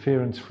of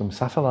interference from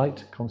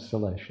satellite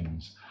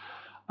constellations.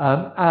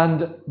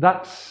 And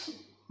that's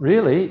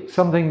really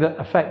something that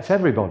affects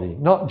everybody,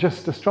 not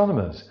just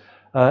astronomers.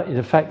 It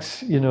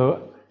affects, you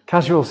know,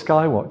 casual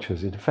sky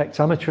watchers, it affects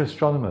amateur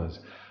astronomers,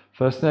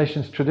 First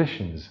Nations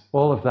traditions.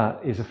 All of that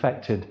is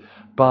affected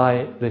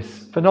by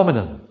this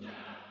phenomenon.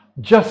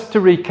 Just to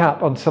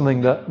recap on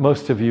something that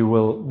most of you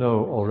will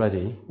know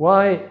already,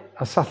 why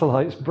are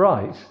satellites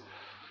bright?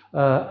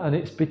 And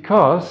it's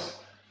because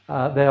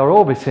they are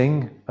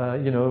orbiting,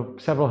 you know,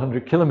 several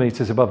hundred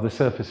kilometers above the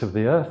surface of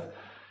the Earth.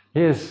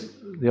 Here's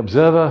the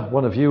observer,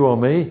 one of you or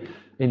me,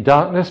 in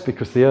darkness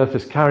because the Earth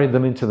has carried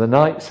them into the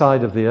night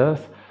side of the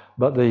Earth,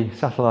 but the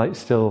satellite's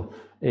still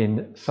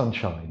in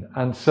sunshine.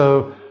 And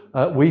so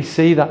we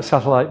see that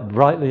satellite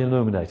brightly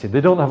illuminated.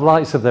 They don't have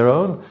lights of their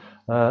own.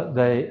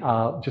 They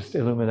are just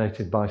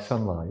illuminated by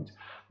sunlight.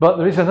 But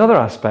there is another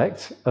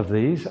aspect of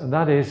these, and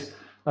that is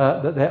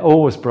that they're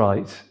always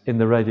bright in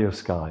the radio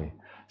sky.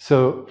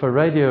 So for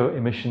radio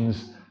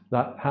emissions,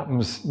 that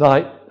happens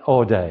night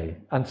or day.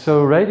 And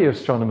so radio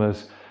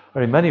astronomers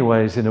are in many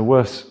ways in a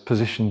worse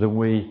position than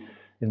we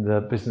in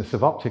the business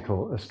of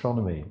optical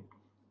astronomy.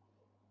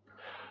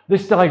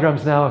 This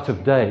diagram's now out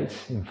of date,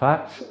 in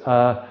fact.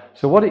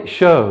 So what it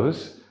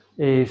shows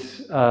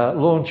is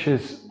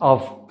launches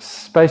of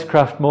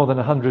spacecraft more than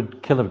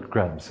 100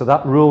 kilograms. So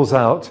that rules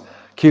out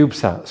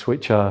CubeSats,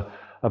 which are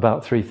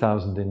about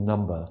 3,000 in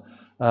number.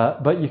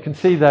 But you can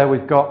see there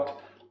we've got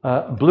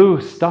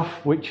blue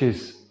stuff, which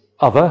is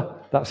other.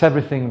 That's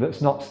everything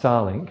that's not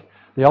Starlink.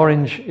 The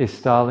orange is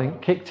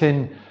Starlink, kicked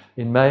in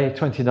May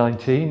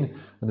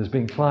 2019 and has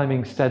been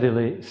climbing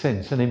steadily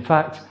since. And in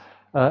fact,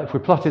 if we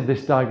plotted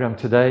this diagram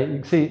today, you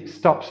can see it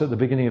stops at the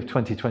beginning of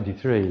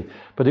 2023,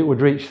 but it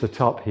would reach the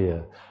top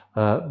here.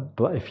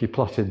 But if you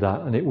plotted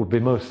that, and it would be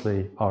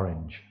mostly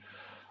orange.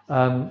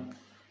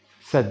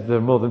 Said there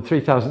are more than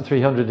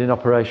 3,300 in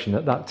operation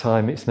at that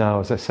time. It's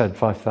now, as I said,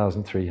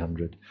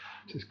 5,300.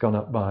 So it's gone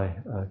up by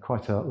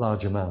quite a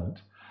large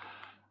amount.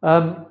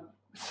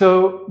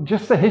 So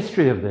just the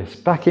history of this.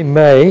 Back in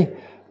May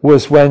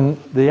was when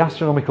the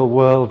astronomical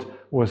world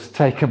was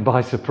taken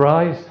by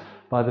surprise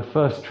by the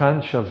first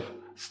tranche of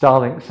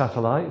Starlink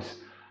satellites.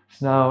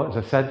 It's now, as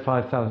I said,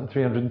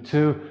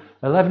 5,302.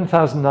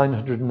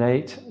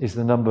 11,908 is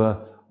the number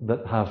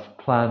that have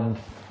planned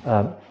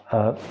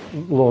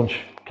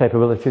launch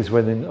capabilities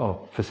within,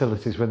 or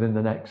facilities within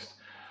the next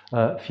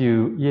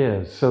few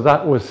years. So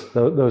that was,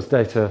 those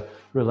data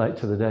relate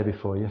to the day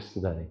before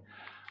yesterday.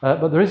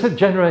 But there is a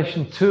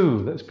generation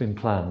 2 that's been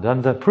planned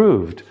and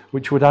approved,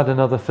 which would add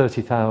another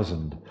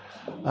 30,000.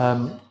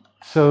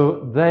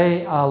 So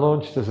they are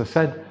launched, as I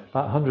said,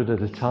 about 100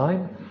 at a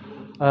time.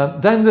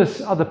 Then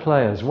there's other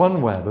players.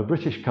 OneWeb, a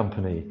British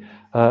company,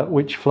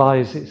 which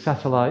flies its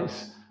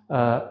satellites,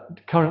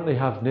 currently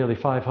have nearly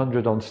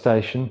 500 on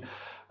station.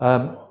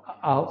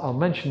 I'll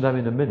mention them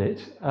in a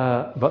minute,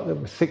 but there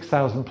was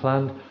 6,000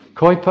 planned.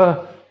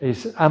 Kuiper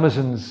is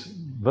Amazon's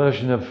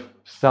version of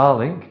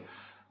Starlink.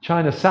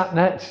 China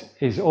SatNet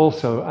is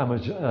also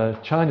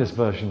China's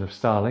version of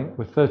Starlink,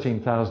 with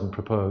 13,000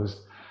 proposed.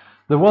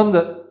 The one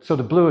that sort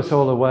of blew us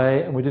all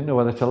away, and we didn't know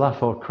whether to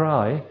laugh or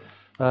cry,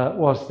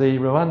 was the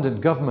Rwandan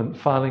government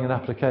filing an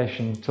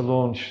application to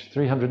launch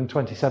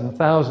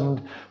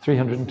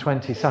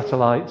 327,320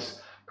 satellites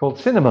called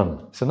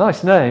Cinnamon. It's a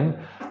nice name,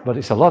 but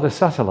it's a lot of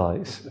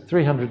satellites,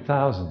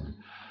 300,000.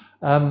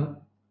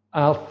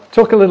 I'll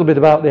talk a little bit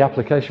about the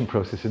application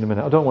process in a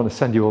minute. I don't want to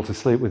send you all to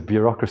sleep with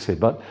bureaucracy,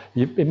 but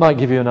it might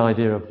give you an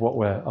idea of what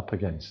we're up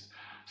against.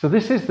 So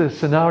this is the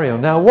scenario.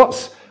 Now,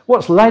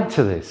 what's led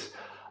to this?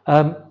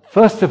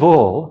 First of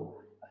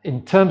all,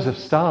 in terms of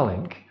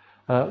Starlink,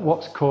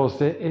 what's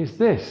caused it is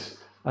this.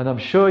 And I'm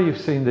sure you've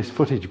seen this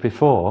footage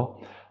before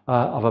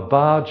of a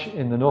barge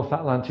in the North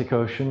Atlantic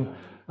Ocean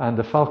and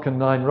the Falcon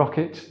 9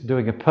 rocket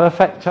doing a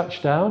perfect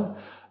touchdown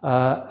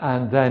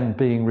and then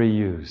being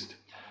reused.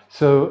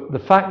 So the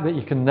fact that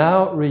you can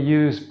now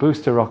reuse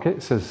booster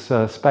rockets, as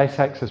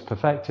SpaceX has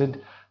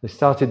perfected, they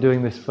started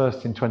doing this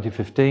first in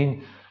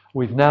 2015.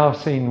 We've now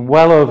seen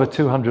well over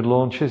 200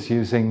 launches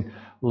using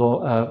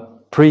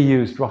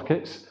pre-used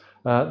rockets.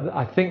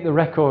 I think the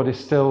record is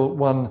still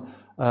one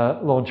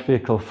launch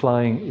vehicle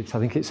flying. I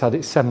think it's had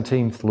its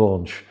 17th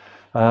launch.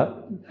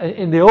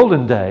 In the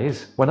olden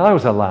days, when I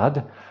was a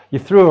lad, you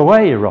threw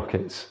away your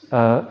rockets.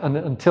 And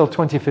until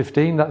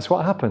 2015, that's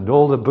what happened.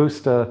 All the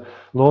booster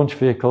launch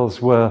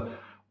vehicles were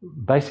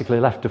basically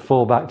left to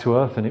fall back to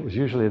Earth, and it was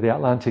usually the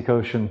Atlantic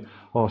Ocean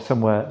or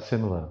somewhere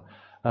similar.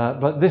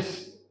 But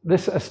this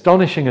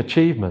astonishing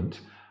achievement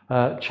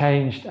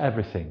changed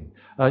everything.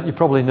 You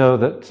probably know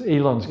that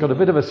Elon's got a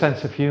bit of a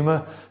sense of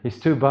humour. His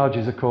two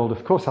barges are called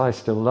Of Course I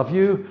Still Love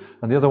You,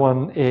 and the other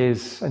one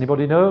is,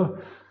 anybody know?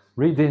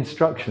 Read the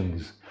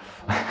Instructions.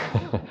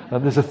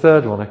 And there's a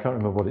third one, I can't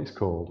remember what it's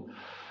called.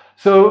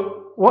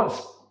 So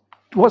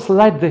what's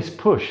led this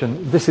push,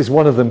 and this is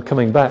one of them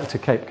coming back to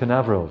Cape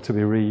Canaveral to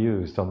be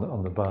reused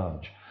on the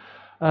barge.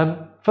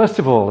 First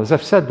of all, as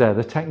I've said there,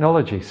 the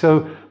technology.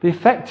 So the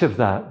effect of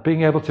that,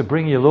 being able to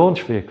bring your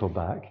launch vehicle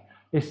back,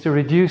 is to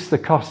reduce the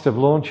cost of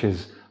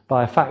launches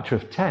by a factor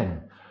of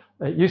 10.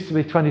 It used to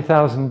be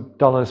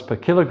 $20,000 per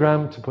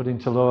kilogram to put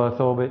into low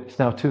Earth orbit. It's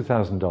now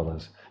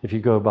 $2,000 if you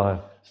go by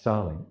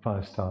via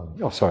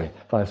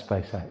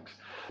SpaceX.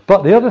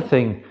 But the other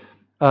thing,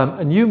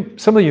 and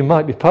some of you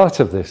might be part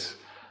of this,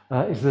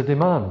 is the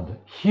demand.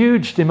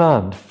 Huge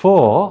demand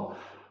for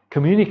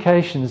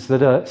communications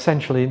that are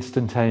essentially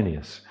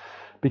instantaneous.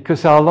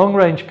 Because our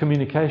long-range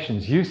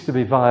communications used to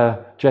be via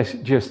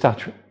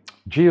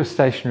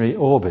geostationary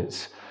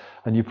orbits.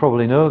 And you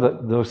probably know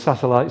that those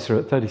satellites are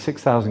at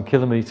 36,000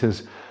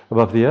 kilometers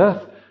above the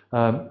Earth.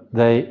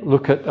 They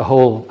look at a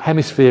whole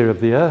hemisphere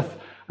of the Earth,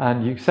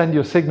 and you send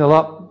your signal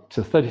up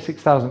to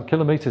 36,000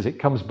 kilometers, it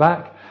comes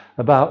back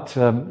about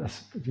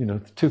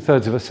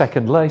 2/3 of a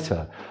second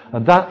later.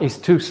 And that is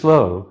too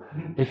slow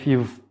if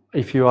you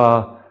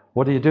are,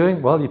 what are you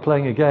doing? Well, you're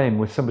playing a game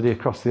with somebody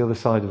across the other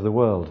side of the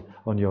world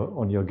on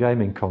your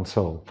gaming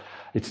console.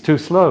 It's too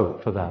slow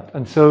for that.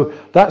 And so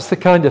that's the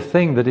kind of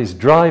thing that is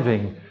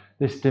driving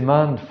this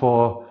demand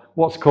for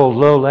what's called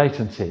low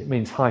latency. It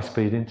means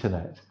high-speed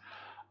internet.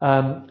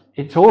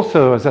 It's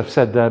also, as I've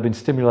said there, been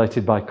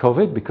stimulated by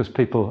COVID because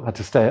people had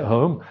to stay at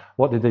home.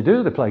 What did they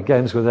do? They played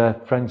games with their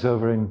friends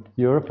over in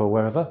Europe or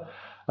wherever.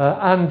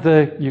 And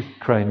the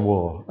Ukraine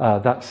war.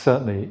 That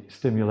certainly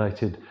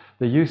stimulated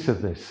the use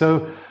of this.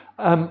 So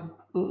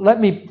let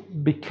me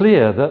be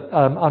clear that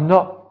I'm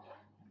not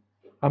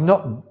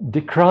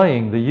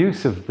decrying the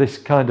use of this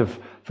kind of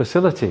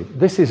facility.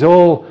 This is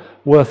all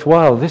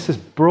worthwhile. This has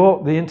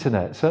brought the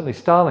internet, certainly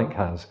Starlink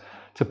has,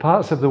 to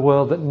parts of the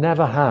world that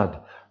never had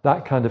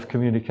that kind of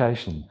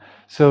communication.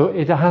 So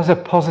it has a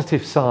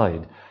positive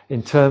side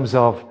in terms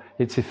of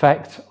its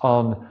effect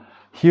on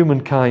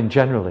humankind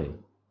generally.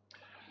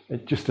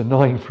 It's just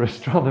annoying for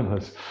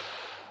astronomers.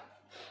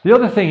 The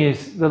other thing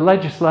is the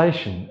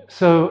legislation.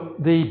 So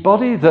the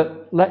body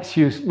that lets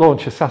you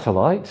launch a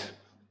satellite,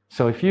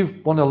 so if you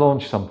want to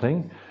launch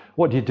something,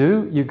 what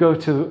do? You go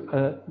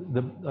to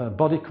the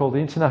body called the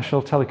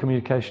International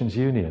Telecommunications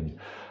Union.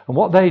 And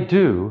what they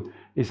do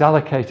is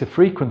allocate a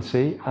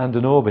frequency and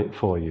an orbit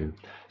for you.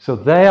 So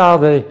they are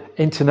the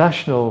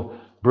international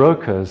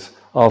brokers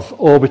of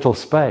orbital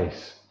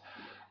space.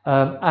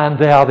 And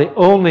they are the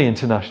only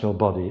international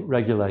body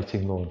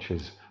regulating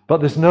launches. But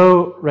there's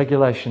no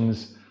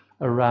regulations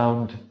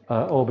around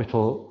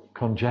orbital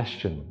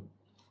congestion.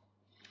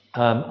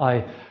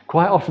 I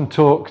quite often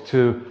talk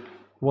to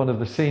one of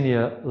the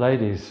senior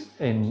ladies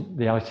in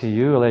the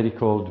ITU, a lady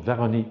called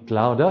Veronique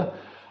Glauder,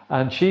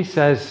 and she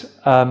says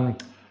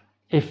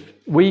if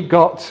we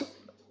got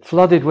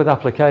flooded with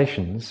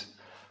applications,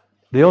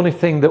 the only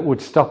thing that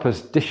would stop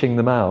us dishing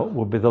them out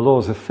would be the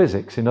laws of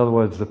physics. In other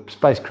words, the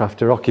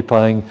spacecraft are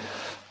occupying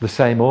the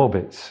same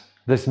orbits.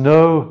 There's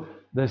no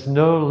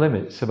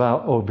limits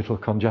about orbital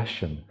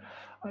congestion.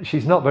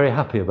 She's not very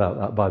happy about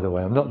that, by the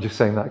way. I'm not just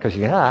saying that because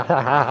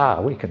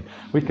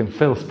we can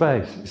fill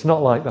space. It's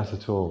not like that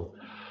at all.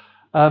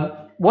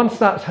 Once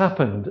that's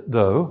happened,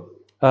 though,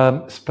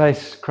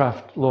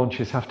 spacecraft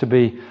launches have to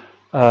be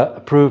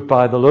approved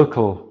by the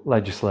local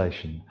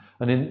legislation.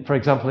 And for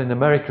example, in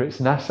America, it's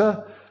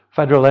NASA,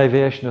 Federal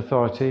Aviation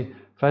Authority,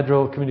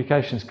 Federal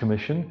Communications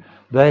Commission.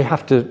 They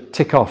have to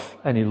tick off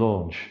any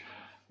launch.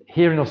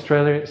 Here in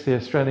Australia, it's the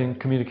Australian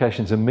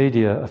Communications and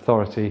Media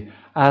Authority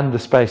and the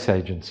Space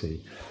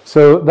Agency.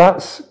 So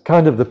that's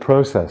kind of the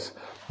process.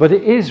 But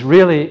it is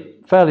really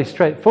fairly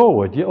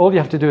straightforward. All you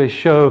have to do is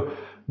show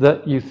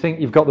that you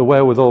think you've got the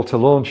wherewithal to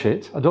launch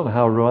it. I don't know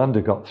how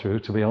Rwanda got through,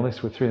 to be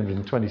honest, with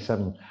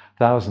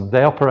 327,000.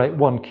 They operate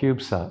one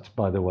CubeSat,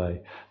 by the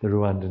way, the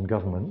Rwandan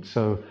government.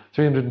 So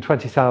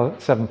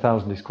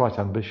 327,000 is quite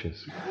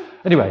ambitious.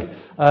 Anyway,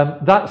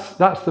 that's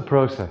the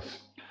process.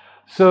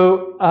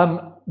 So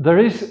there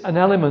is an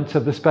element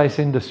of the space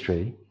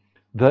industry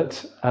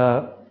that,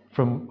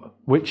 from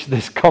which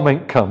this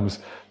comment comes.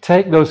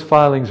 Take those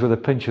filings with a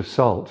pinch of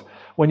salt.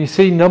 When you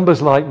see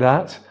numbers like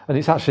that, and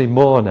it's actually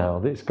more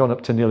now, it's gone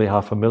up to nearly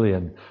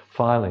 500,000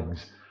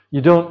 filings,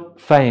 you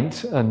don't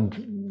faint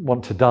and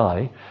want to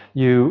die.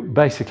 You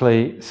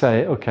basically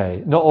say,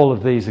 okay, not all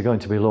of these are going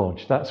to be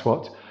launched. That's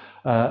what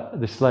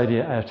this lady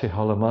at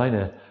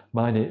APRA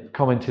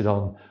commented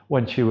on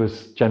when she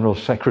was General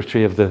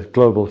Secretary of the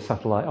Global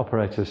Satellite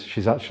Operators.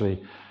 She's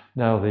actually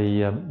now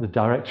the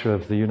Director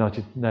of the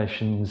United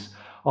Nations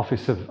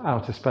Office of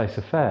Outer Space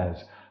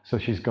Affairs. So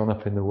she's gone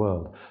up in the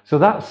world. So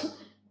that's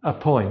a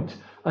point.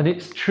 And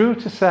it's true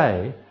to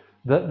say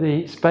that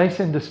the space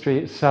industry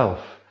itself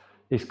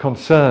is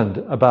concerned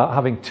about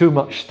having too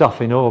much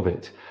stuff in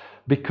orbit,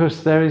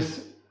 because there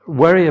is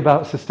worry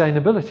about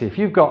sustainability. If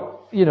you've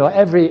got, you know,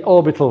 every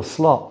orbital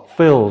slot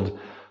filled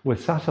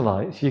with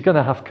satellites, you're going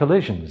to have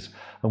collisions.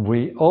 And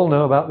we all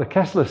know about the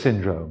Kessler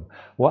syndrome.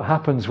 What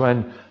happens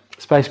when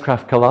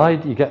spacecraft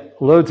collide? You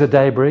get loads of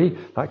debris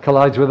that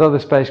collides with other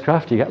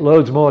spacecraft, you get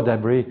loads more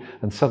debris,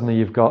 and suddenly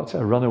you've got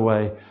a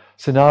runaway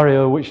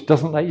scenario which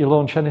doesn't let you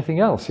launch anything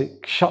else.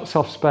 It shuts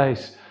off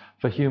space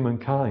for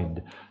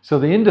humankind. So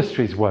the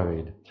industry's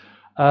worried.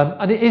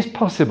 And it is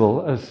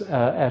possible, as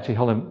Erti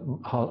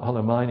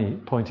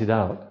Holomaini pointed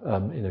out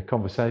in a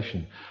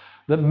conversation,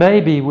 that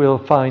maybe we'll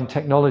find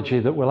technology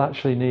that will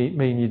actually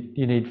mean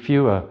you need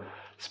fewer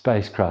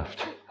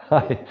spacecraft.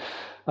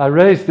 I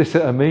raised this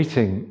at a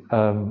meeting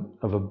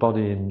of a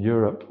body in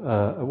Europe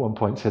at one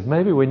point, said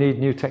maybe we need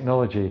new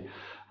technology.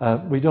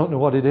 We don't know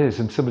what it is.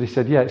 And somebody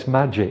said, yeah, it's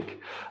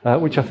magic,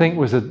 which I think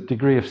was a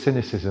degree of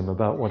cynicism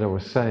about what I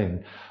was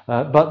saying.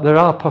 But there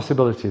are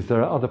possibilities.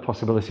 There are other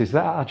possibilities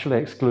that actually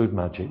exclude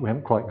magic. We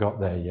haven't quite got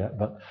there yet,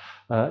 but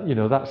you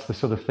know, that's the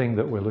sort of thing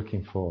that we're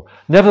looking for.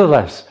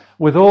 Nevertheless,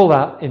 with all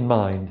that in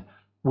mind,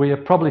 we are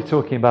probably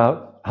talking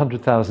about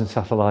 100,000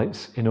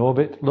 satellites in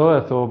orbit, low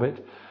Earth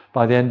orbit,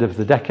 by the end of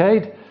the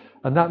decade.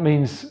 And that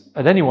means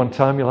at any one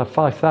time you'll have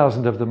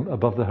 5,000 of them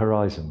above the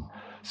horizon.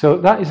 So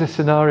that is a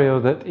scenario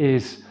that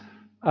is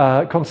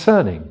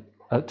concerning,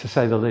 to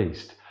say the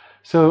least.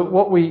 So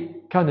what we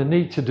kind of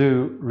need to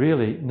do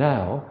really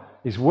now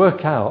is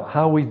work out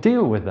how we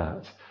deal with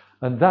that.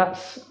 And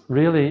that's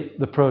really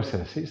the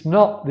process. It's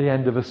not the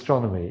end of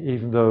astronomy,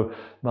 even though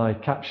my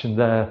caption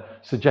there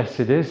suggests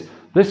it is.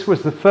 This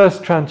was the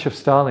first tranche of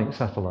Starlink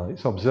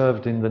satellites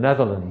observed in the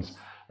Netherlands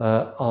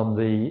on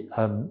the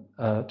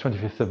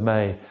 25th of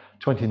May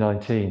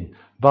 2019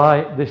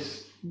 by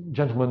this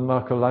gentleman,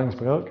 Marco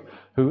Langsberg,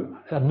 who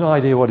had no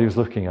idea what he was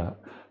looking at.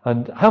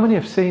 And how many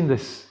have seen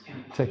this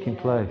taking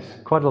place?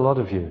 Quite a lot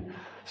of you.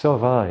 So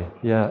have I.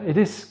 Yeah, it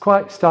is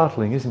quite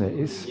startling, isn't it?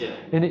 It's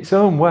in its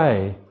own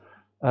way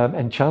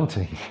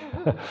enchanting.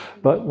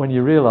 But when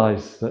you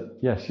realise that,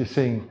 yes, you're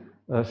seeing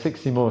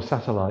 60 more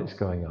satellites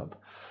going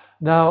up.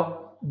 Now,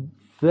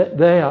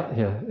 they are,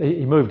 yeah,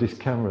 he moved his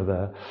camera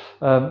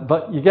there,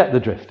 but you get the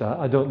drift.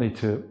 I don't need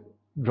to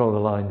draw the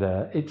line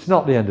there. It's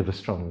not the end of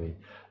astronomy.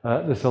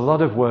 There's a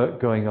lot of work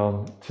going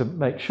on to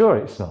make sure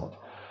it's not.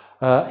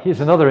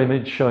 Here's another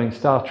image showing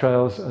star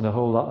trails and a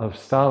whole lot of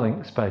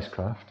Starlink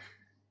spacecraft.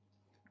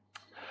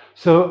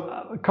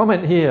 So, a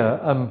comment here,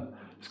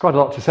 there's quite a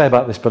lot to say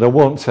about this, but I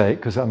won't say it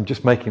because I'm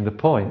just making the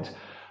point.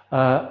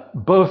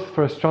 Both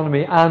for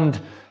astronomy and,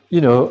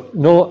 you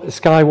know,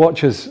 sky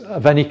watchers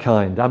of any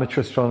kind,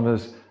 amateur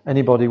astronomers,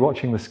 anybody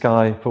watching the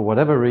sky for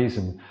whatever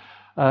reason,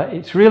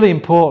 it's really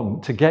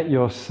important to get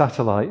your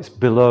satellites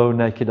below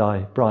naked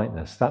eye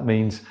brightness. That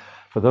means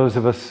for those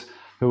of us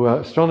who are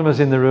astronomers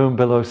in the room,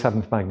 below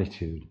 7th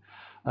magnitude,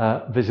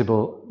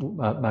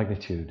 visible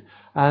magnitude.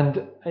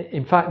 And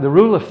in fact, the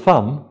rule of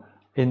thumb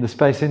in the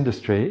space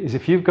industry is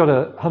if you've got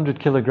a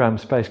 100-kilogram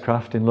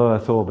spacecraft in low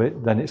Earth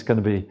orbit, then it's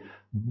going to be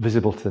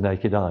visible to the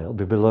naked eye. It'll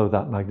be below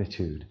that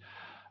magnitude.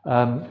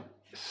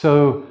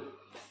 So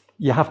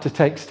you have to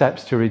take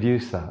steps to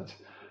reduce that.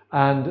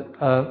 And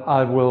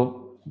I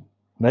will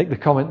make the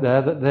comment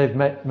there that they've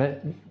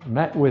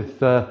met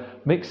with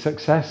mixed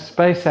success.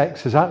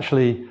 SpaceX has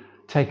actually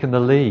taken the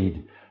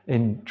lead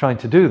in trying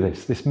to do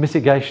this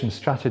mitigation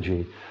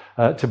strategy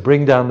to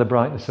bring down the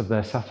brightness of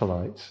their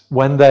satellites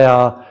when they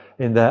are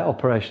in their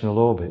operational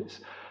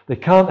orbits. They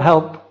can't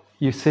help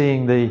you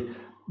seeing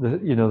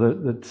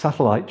the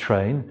satellite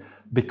train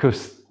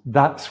because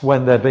that's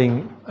when they're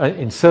being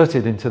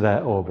inserted into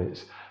their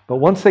orbits. But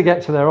once they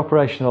get to their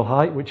operational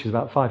height, which is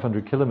about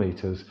 500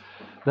 kilometers,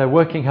 they're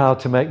working hard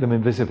to make them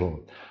invisible.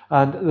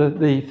 And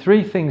the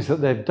three things that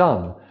they've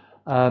done,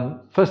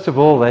 first of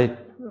all, they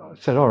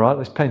said, all right,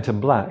 let's paint them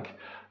black.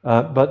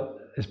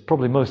 But as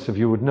probably most of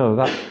you would know,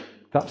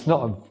 that's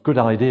not a good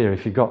idea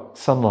if you've got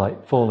sunlight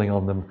falling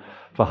on them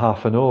for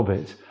half an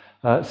orbit.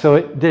 So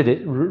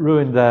it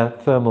ruined their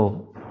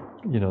thermal,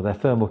 their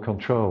thermal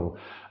control.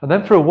 And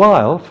then for a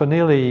while, for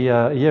nearly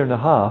a year and a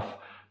half,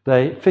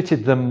 they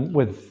fitted them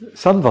with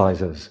sun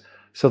visors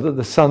so that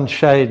the sun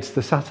shades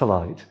the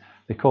satellite.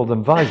 They called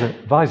them visor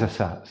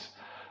sats.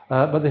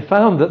 But they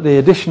found that the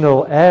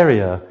additional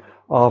area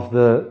of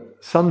the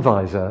sun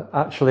visor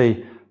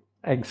actually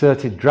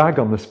exerted drag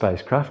on the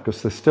spacecraft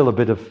because there's still a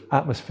bit of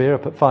atmosphere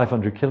up at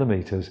 500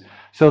 kilometers.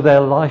 So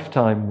their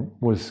lifetime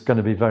was going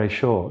to be very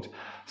short.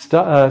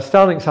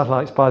 Starlink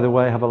satellites, by the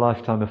way, have a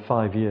lifetime of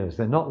 5 years.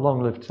 They're not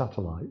long-lived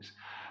satellites.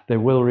 They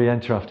will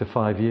re-enter after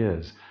 5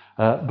 years.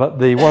 But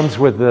the ones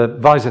with the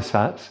visor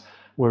sats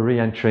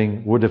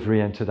would have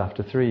re-entered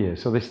after 3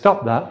 years. So they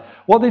stopped that.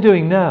 What they're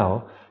doing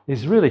now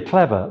is really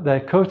clever. They're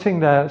coating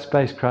their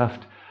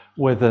spacecraft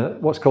with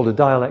what's called a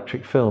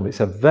dielectric film. It's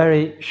a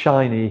very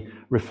shiny,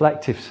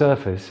 reflective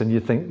surface. And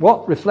you think,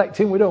 what,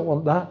 reflecting? We don't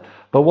want that.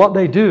 But what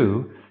they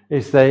do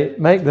is they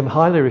make them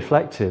highly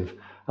reflective,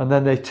 and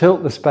then they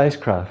tilt the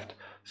spacecraft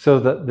so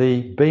that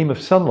the beam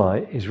of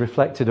sunlight is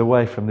reflected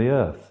away from the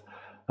Earth.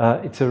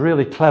 It's a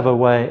really clever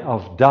way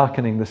of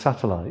darkening the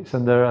satellites,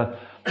 and there are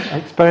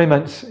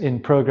experiments in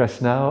progress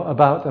now.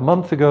 About a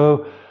month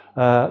ago,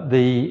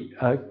 the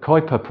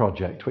Kuiper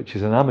project, which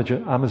is an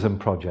Amazon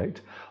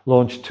project,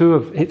 launched two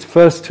of its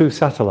first two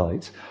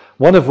satellites,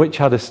 one of which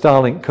had a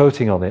Starlink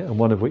coating on it and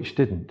one of which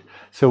didn't.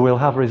 So we'll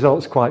have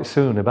results quite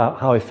soon about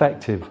how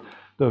effective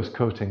those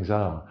coatings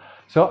are.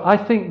 So I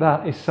think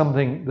that is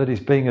something that is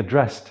being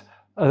addressed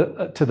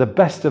to the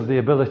best of the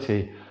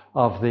ability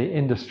of the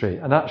industry.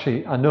 And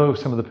actually, I know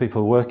some of the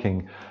people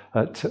working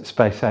at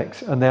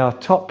SpaceX, and they are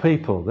top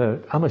people. They're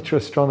amateur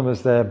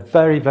astronomers. They're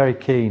very, very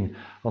keen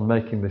on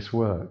making this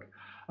work.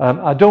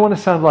 I don't want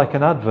to sound like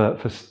an advert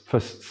for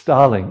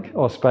Starlink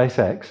or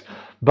SpaceX,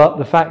 but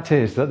the fact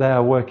is that they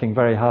are working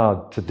very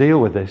hard to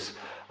deal with this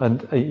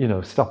and, you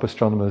know, stop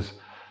astronomers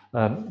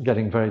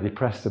getting very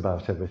depressed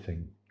about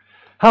everything.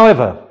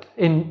 However,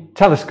 in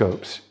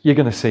telescopes, you're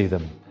going to see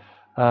them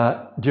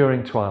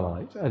during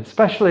twilight,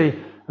 especially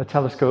a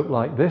telescope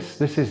like this.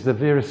 This is the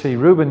Vera C.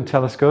 Rubin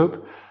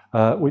telescope,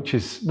 which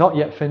is not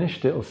yet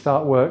finished. It'll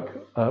start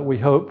work, we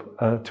hope,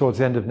 towards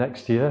the end of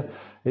next year.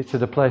 It's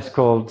at a place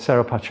called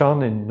Cerro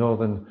Pachon in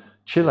northern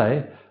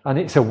Chile, and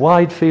it's a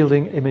wide field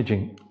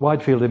imaging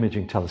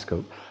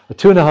telescope, a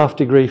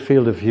 2.5-degree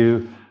field of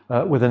view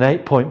with an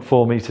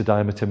 8.4 meter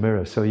diameter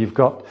mirror. So you've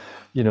got,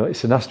 you know,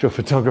 it's an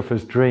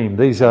astrophotographer's dream.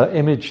 These are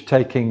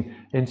image-taking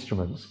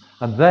instruments,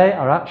 and they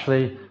are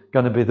actually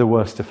going to be the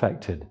worst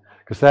affected,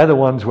 because they're the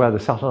ones where the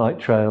satellite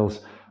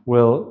trails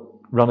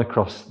will run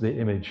across the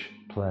image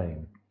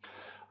plane.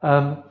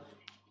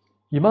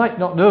 You might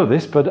not know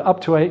this, but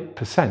up to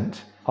 8%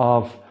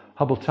 of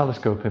Hubble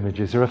telescope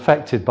images are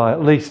affected by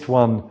at least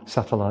one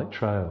satellite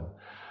trail.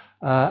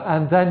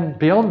 And then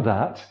beyond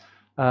that,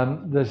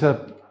 there's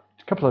a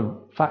couple of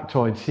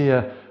factoids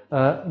here.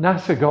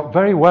 NASA got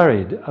very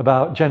worried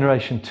about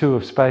Generation 2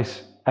 of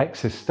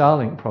SpaceX's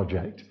Starlink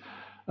project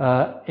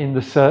in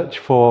the search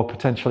for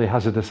potentially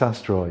hazardous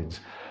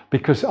asteroids,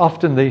 because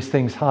often these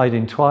things hide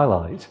in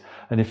twilight.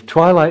 And if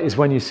twilight is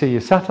when you see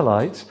your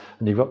satellites,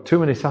 and you've got too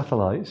many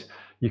satellites,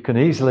 you can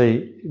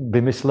easily be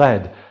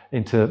misled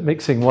into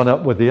mixing one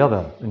up with the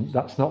other. And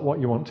that's not what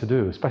you want to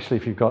do, especially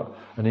if you've got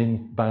an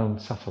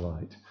inbound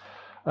satellite.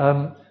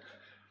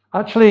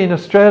 Actually, in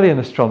Australian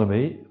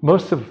astronomy,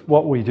 most of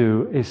what we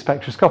do is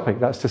spectroscopic.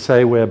 That's to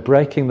say, we're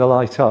breaking the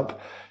light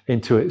up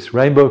into its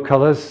rainbow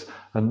colours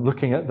and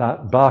looking at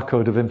that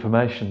barcode of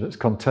information that's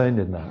contained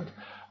in that,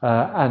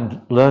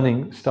 and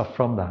learning stuff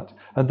from that.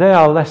 And they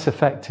are less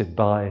affected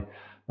by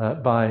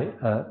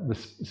the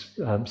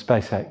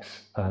SpaceX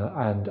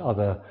and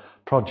other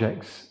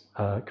projects,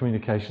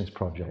 communications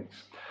projects.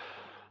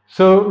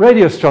 So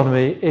radio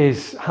astronomy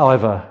is,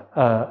 however,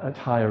 at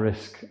higher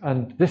risk.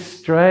 And this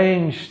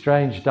strange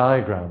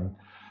diagram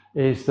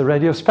is the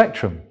radio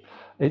spectrum.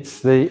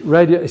 It's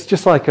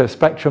just like a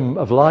spectrum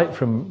of light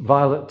from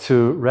violet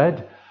to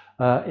red.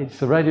 It's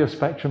the radio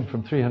spectrum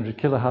from 300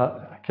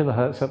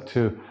 kilohertz up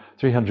to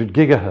 300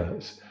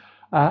 gigahertz.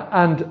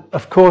 And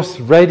of course,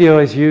 radio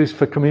is used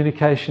for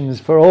communications,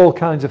 for all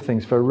kinds of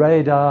things, for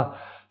radar,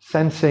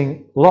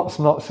 sensing, lots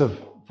and lots of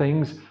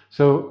things.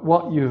 So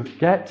what you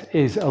get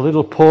is a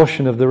little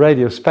portion of the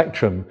radio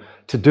spectrum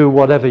to do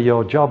whatever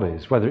your job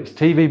is, whether it's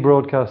TV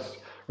broadcasts,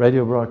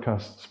 radio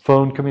broadcasts,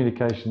 phone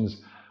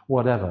communications,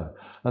 whatever.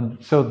 And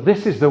so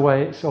this is the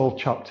way it's all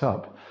chopped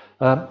up.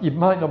 You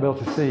might not be able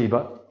to see,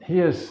 but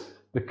here's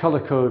the color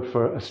code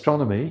for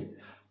astronomy.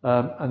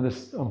 And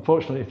there's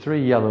unfortunately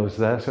 3 yellows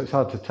there, so it's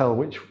hard to tell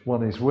which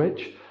one is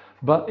which.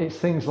 But it's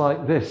things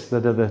like this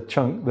that are the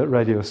chunk that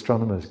radio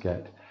astronomers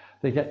get.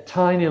 They get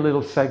tiny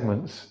little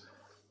segments.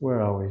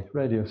 Where are we?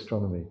 Radio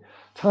astronomy.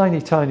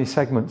 Tiny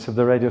segments of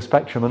the radio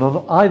spectrum. And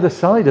on either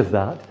side of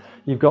that,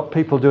 you've got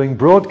people doing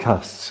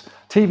broadcasts,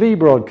 TV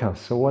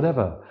broadcasts or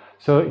whatever.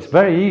 So it's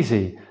very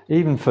easy,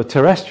 even for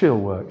terrestrial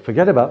work,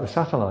 forget about the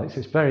satellites,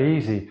 it's very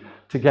easy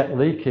to get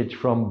leakage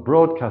from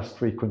broadcast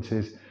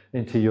frequencies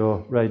into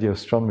your radio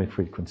astronomy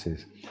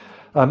frequencies.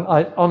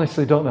 I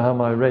honestly don't know how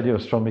my radio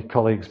astronomy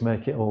colleagues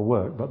make it all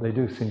work, but they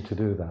do seem to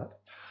do that.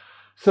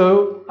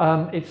 So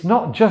it's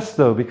not just,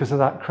 though, because of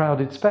that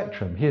crowded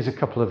spectrum. Here's a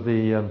couple of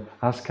the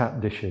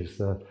ASCAP dishes,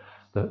 the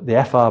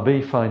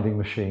FRB finding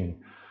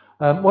machine.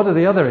 What are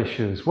the other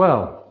issues?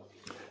 Well,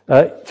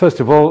 first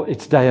of all,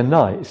 it's day and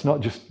night. It's not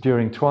just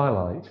during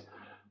twilight.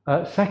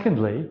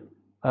 Secondly,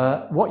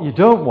 what you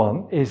don't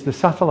want is the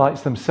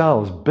satellites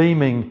themselves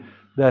beaming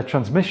their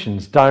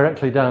transmissions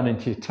directly down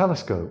into your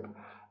telescope.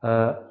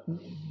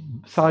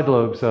 Side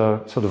lobes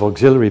are sort of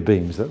auxiliary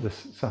beams that the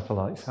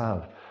satellites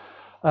have.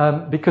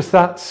 Because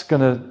that's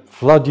going to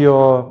flood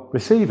your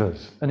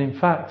receivers. And in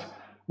fact,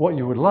 what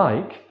you would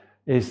like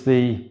is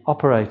the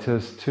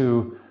operators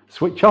to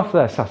switch off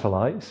their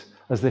satellites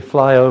as they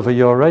fly over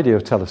your radio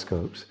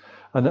telescopes.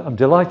 And I'm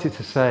delighted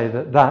to say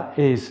that that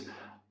is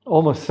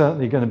almost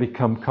certainly going to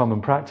become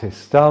common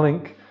practice.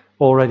 Starlink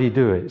already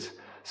do it.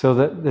 So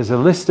that there's a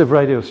list of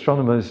radio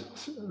astronomy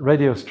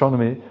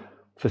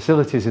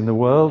facilities in the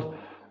world,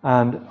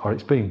 or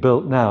it's being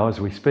built now as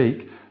we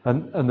speak,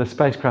 and the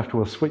spacecraft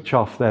will switch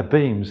off their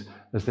beams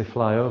as they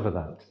fly over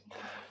that.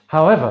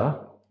 However,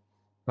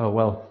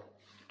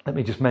 let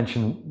me just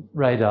mention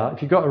radar.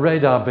 If you've got a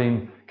radar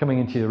beam coming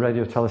into your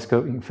radio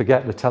telescope, you can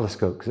forget the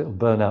telescope because it'll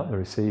burn out the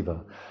receiver.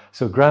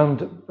 So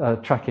ground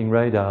tracking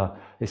radar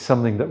is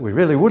something that we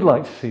really would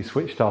like to see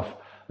switched off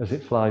as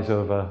it flies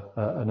over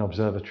an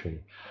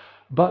observatory.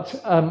 But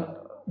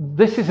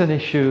this is an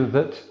issue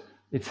that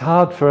it's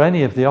hard for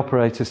any of the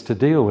operators to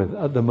deal with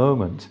at the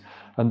moment,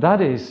 and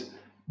that is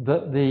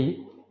that the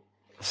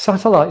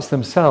satellites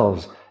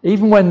themselves,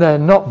 even when they're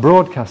not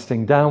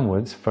broadcasting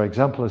downwards, for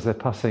example, as they're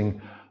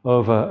passing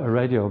over a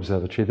radio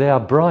observatory, they are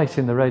bright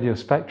in the radio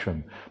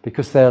spectrum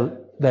because they're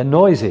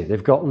noisy.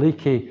 They've got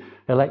leaky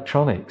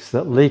electronics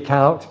that leak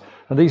out,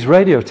 and these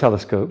radio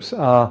telescopes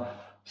are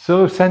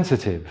so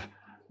sensitive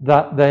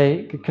that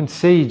they can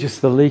see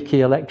just the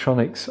leaky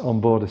electronics on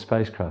board a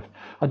spacecraft.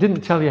 I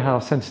didn't tell you how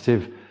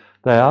sensitive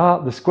they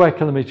are. The square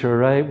kilometre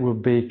array will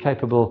be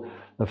capable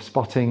of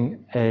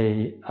spotting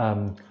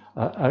an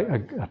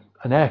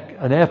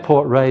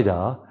airport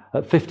radar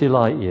at 50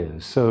 light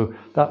years, so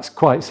that's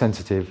quite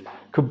sensitive.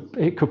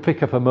 It could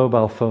pick up a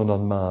mobile phone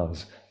on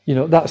Mars. You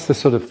know, that's the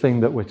sort of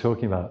thing that we're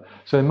talking about.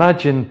 So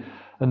imagine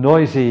an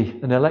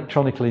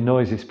electronically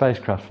noisy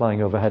spacecraft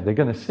flying overhead. They're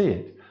going to see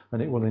it,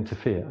 and it will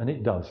interfere, and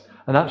it does.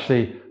 And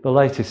actually, the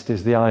latest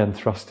is the ion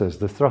thrusters,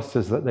 the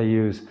thrusters that they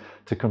use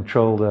to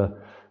control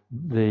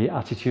the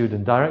attitude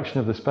and direction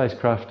of the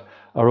spacecraft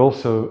are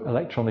also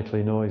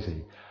electronically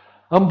noisy.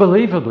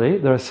 Unbelievably,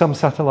 there are some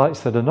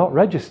satellites that are not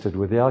registered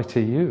with the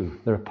ITU.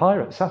 There are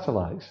pirate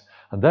satellites,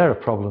 and they're a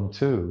problem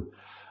too.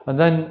 And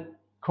then,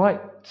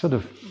 quite sort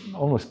of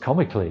almost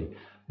comically,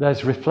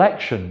 there's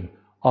reflection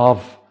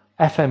of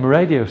FM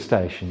radio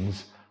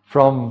stations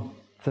from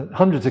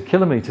hundreds of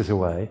kilometres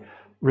away,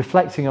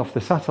 reflecting off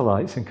the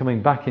satellites and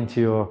coming back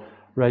into your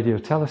radio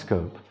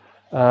telescope.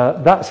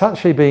 That's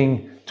actually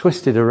being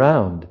twisted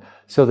around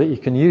so that you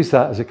can use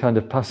that as a kind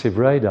of passive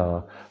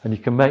radar, and you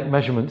can make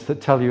measurements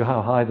that tell you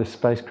how high the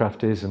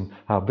spacecraft is and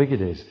how big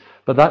it is.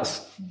 But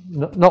that's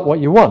not what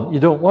you want. You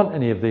don't want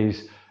any of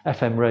these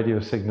FM radio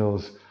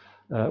signals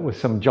with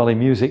some jolly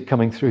music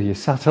coming through your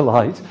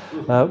satellite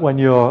when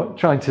you're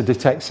trying to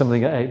detect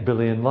something at 8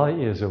 billion light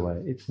years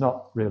away. It's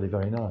not really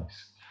very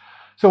nice.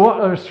 So what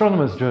are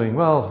astronomers doing?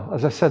 Well,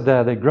 as I said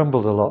there, they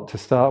grumbled a lot to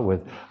start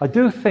with. I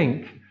do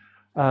think,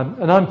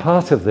 and I'm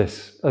part of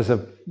this as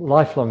a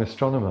lifelong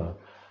astronomer,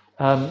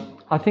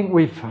 I think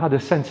we've had a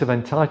sense of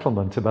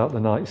entitlement about the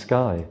night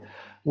sky.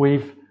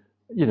 We've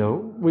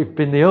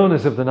been the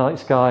owners of the night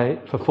sky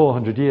for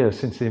 400 years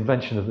since the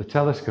invention of the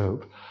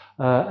telescope,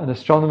 and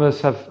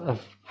astronomers have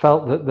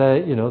felt that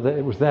that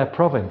it was their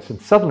province. And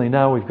suddenly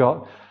now we've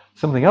got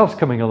something else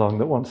coming along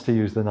that wants to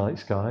use the night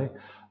sky,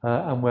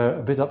 and we're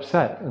a bit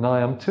upset, and I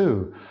am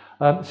too.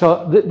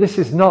 So this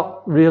is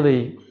not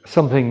really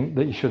something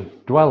that you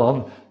should dwell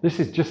on. This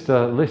is just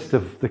a list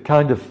of the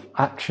kind of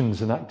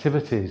actions and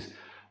activities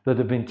that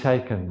have been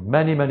taken.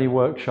 Many, many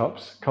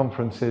workshops,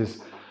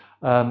 conferences.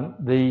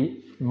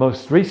 The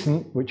most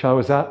recent, which I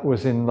was at,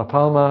 was in La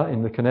Palma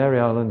in the Canary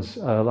Islands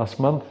last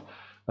month.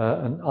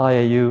 An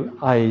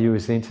IAU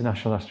is the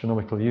International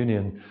Astronomical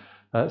Union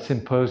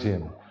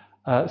symposium.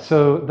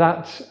 So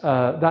that's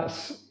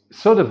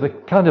sort of the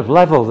kind of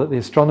level that the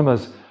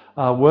astronomers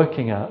are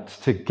working at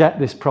to get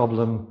this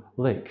problem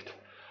licked.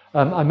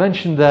 I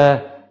mentioned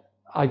there,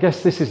 I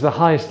guess this is the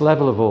highest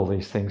level of all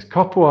these things.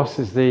 COPUOS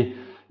is the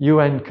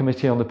UN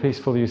Committee on the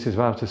Peaceful Uses of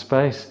Outer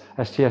Space.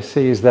 STSC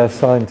is their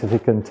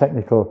scientific and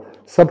technical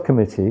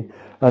subcommittee,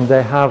 and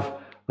they have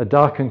a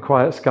Dark and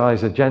Quiet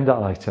Skies agenda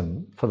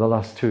item for the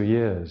last 2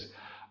 years.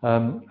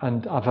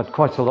 And I've had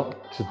quite a lot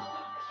to...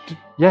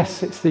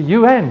 Yes, it's the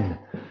UN.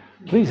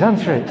 Please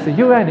answer it. It's the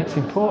UN. It's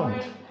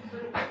important.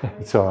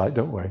 It's all right.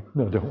 Don't worry.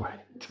 No, don't worry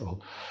at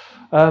all.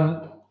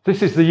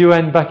 This is the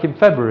UN back in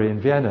February in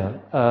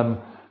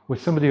Vienna,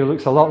 with somebody who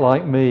looks a lot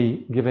like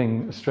me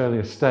giving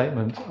Australia's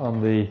statement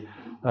on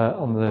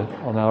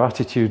our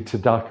attitude to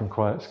dark and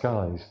quiet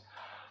skies.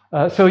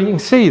 So you can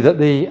see that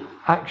the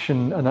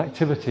action and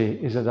activity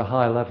is at a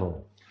high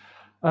level.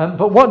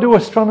 But what do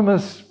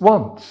astronomers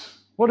want?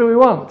 What do we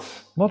want?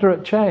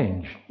 Moderate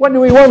change. When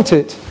do we want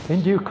it?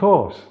 In due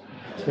course.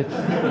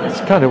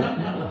 It's kind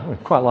of, we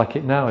quite like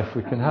it now if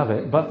we can have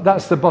it, but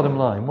that's the bottom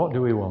line. What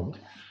do we want?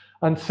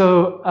 And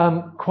so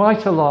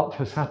quite a lot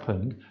has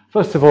happened.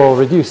 First of all,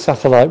 reduced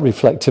satellite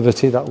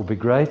reflectivity, that will be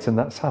great, and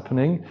that's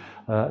happening,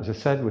 as I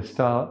said, with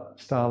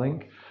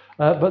Starlink.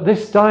 But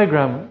this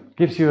diagram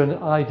gives you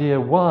an idea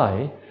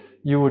why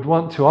you would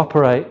want to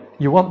operate,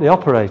 you want the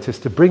operators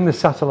to bring the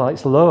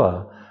satellites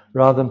lower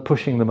rather than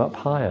pushing them up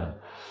higher.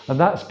 And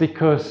that's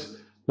because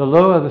the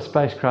lower the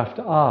spacecraft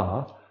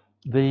are,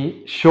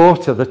 the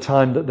shorter the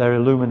time that they're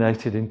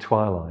illuminated in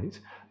twilight.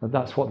 And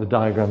that's what the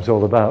diagram's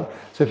all about.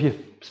 So if your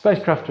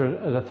spacecraft are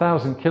at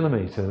 1,000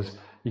 kilometres,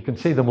 you can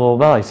see them all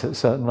night at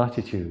certain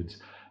latitudes.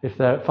 If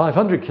they're at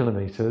 500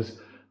 kilometres,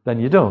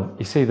 then you don't.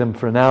 You see them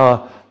for an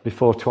hour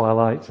before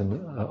twilight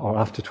or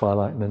after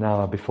twilight and an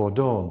hour before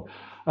dawn.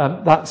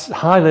 That's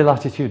highly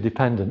latitude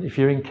dependent. If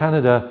you're in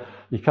Canada,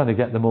 you kind of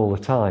get them all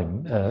the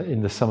time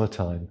in the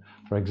summertime,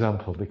 for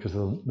example, because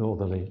of the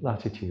northerly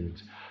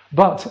latitudes.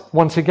 But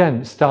once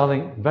again,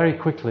 SpaceX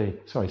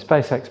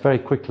very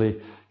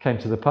quickly came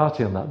to the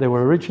party on that. They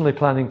were originally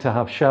planning to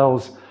have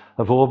shells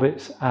of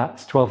orbits at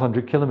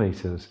 1,200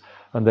 kilometres,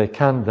 and they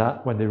canned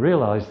that when they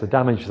realised the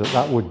damage that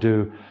that would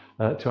do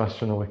to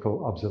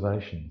astronomical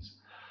observations.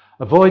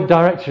 Avoid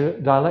directly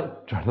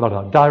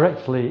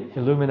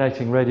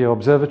illuminating radio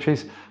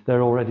observatories.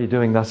 They're already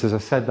doing that. As I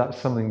said, that's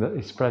something that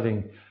is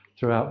spreading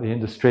throughout the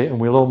industry, and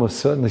we'll almost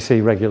certainly see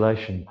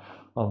regulation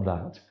on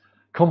that.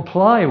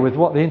 Comply with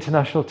what the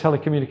International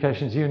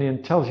Telecommunications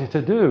Union tells you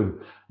to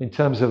do in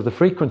terms of the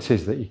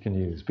frequencies that you can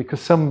use, because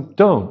some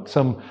don't.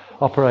 Some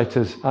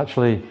operators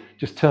actually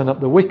just turn up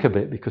the wick a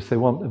bit because they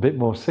want a bit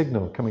more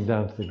signal coming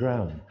down to the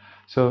ground.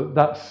 So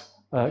that's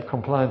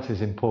compliance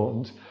is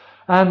important.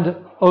 And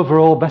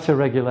overall better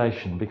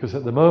regulation, because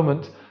at the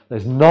moment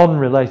there's none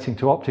relating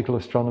to optical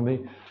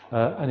astronomy,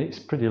 and it's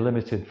pretty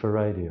limited for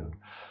radio.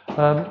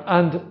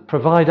 And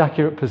provide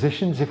accurate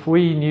positions. If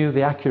we knew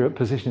the accurate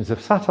positions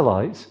of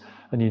satellites,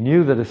 and you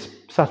knew that a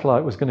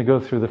satellite was going to go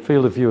through the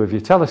field of view of your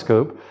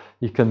telescope,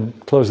 you can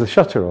close the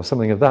shutter or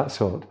something of that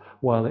sort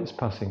while it's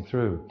passing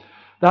through.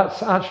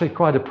 That's actually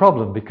quite a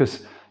problem,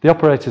 because the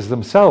operators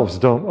themselves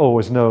don't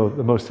always know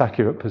the most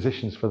accurate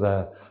positions for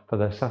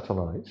their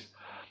satellites.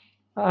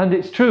 And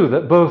it's true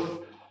that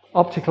both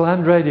optical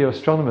and radio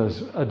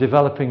astronomers are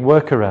developing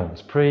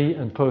workarounds, pre-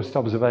 and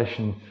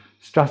post-observation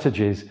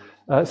strategies.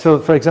 So,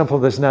 for example,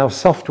 there's now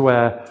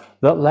software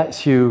that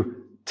lets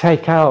you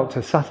take out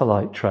a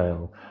satellite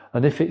trail,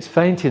 and if it's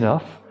faint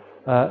enough,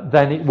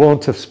 then it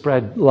won't have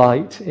spread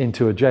light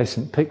into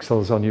adjacent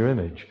pixels on your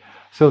image.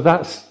 So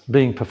that's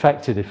being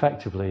perfected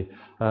effectively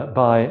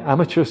by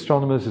amateur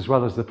astronomers as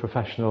well as the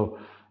professional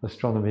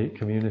astronomy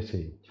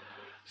community.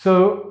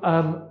 So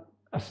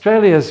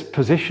Australia's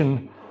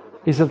position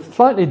is a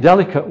slightly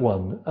delicate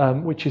one,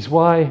 which is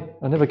why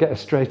I never get a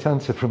straight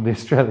answer from the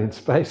Australian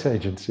Space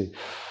Agency,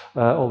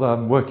 although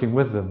I'm working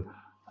with them.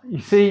 You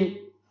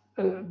see,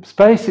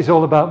 space is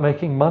all about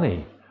making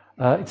money.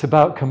 It's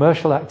about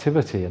commercial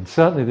activity, and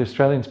certainly the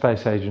Australian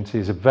Space Agency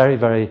is a very,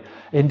 very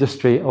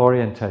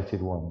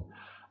industry-orientated one.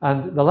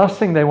 And the last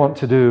thing they want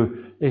to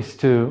do is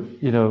to,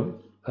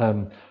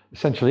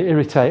 essentially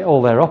irritate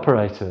all their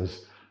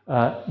operators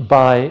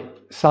by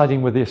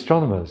siding with the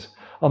astronomers.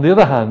 On the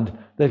other hand,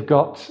 they've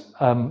got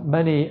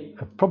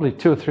probably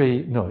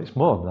it's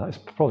more than that, it's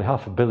probably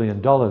 $500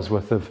 million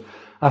worth of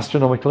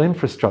astronomical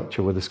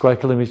infrastructure with the square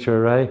kilometre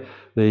array,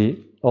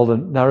 all the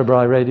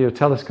narrowbody radio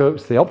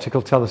telescopes, the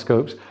optical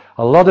telescopes,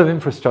 a lot of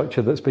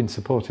infrastructure that's been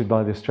supported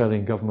by the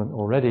Australian government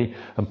already,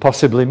 and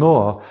possibly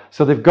more.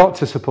 So they've got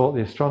to support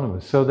the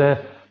astronomers. So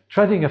they're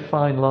treading a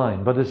fine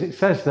line. But as it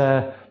says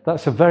there,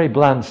 that's a very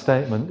bland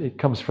statement. It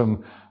comes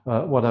from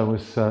what I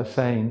was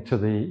saying to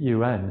the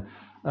UN.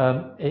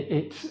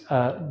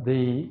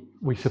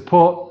 We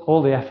support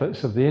all the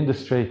efforts of the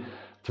industry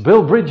to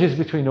build bridges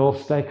between all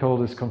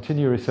stakeholders,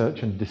 continue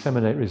research and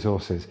disseminate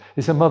resources.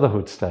 It's a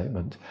motherhood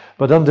statement.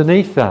 But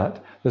underneath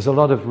that, there's a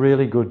lot of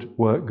really good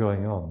work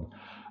going on.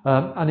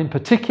 And in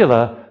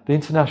particular, the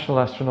International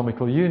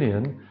Astronomical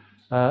Union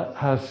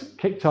has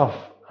kicked off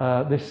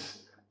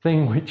this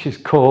thing which is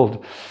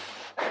called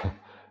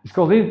it's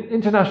called the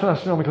International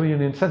Astronomical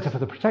Union Centre for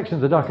the Protection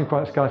of the Dark and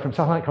Quiet Sky from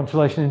Satellite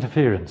Constellation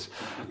Interference.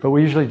 But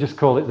we usually just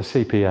call it the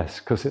CPS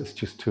because it's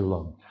just too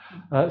long.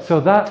 So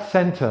that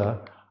centre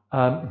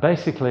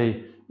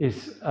basically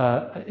is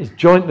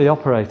jointly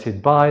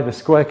operated by the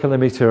Square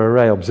Kilometre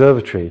Array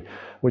Observatory,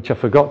 which I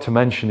forgot to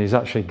mention is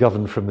actually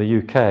governed from the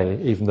UK,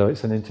 even though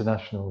it's an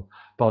international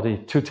body.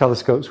 2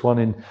 telescopes, one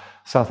in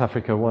South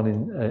Africa, one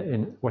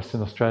in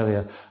Western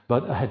Australia,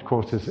 but a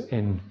headquarters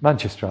in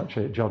Manchester,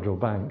 actually, at Jodrell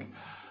Bank.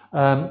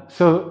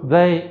 So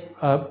they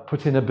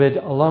put in a bid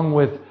along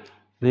with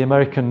the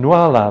American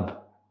NOIR Lab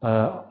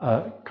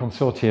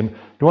consortium.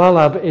 NOIR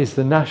Lab is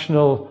the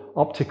National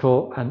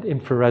Optical and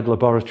Infrared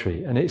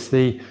Laboratory, and it's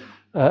the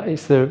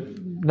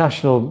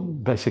national,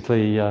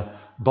 basically,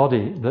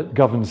 body that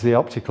governs the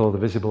optical, the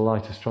visible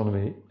light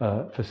astronomy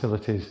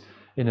facilities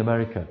in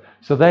America.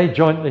 So they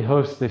jointly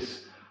host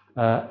this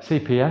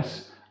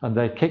CPS, and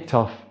they kicked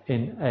off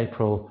in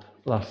April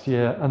last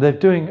year, and they're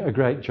doing a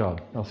great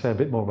job. I'll say a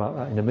bit more about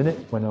that in a minute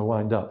when I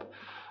wind up.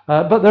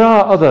 But there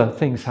are other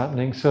things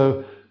happening.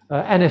 So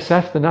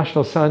NSF, the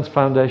National Science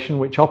Foundation,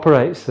 which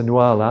operates the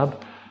NOIR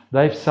Lab,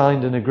 they've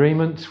signed an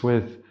agreement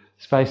with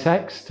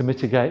SpaceX to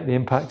mitigate the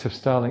impact of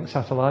Starlink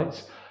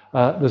satellites.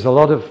 There's a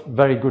lot of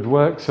very good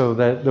work, so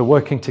they're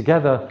working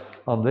together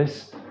on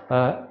this.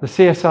 The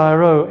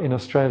CSIRO in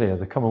Australia,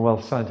 the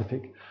Commonwealth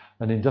Scientific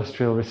and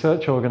Industrial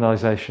Research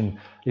Organisation,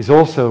 is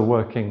also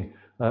working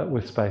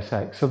with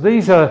SpaceX. So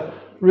these are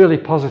really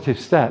positive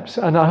steps,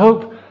 and I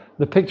hope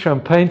the picture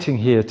I'm painting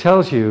here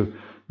tells you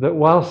that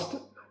whilst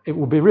it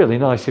would be really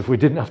nice if we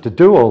didn't have to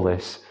do all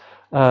this,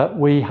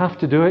 we have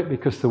to do it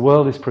because the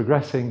world is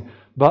progressing,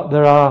 but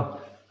there are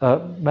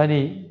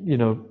many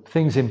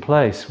things in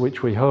place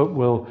which we hope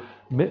will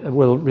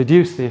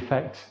reduce the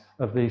effect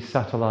of these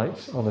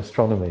satellites on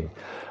astronomy.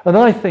 And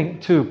I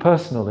think too,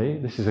 personally,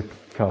 this is a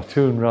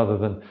cartoon rather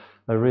than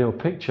a real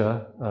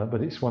picture,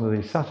 but it's one of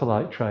these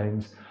satellite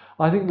trains.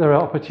 I think there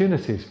are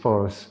opportunities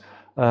for us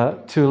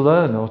to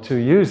learn or to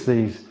use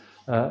these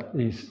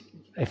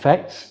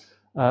effects,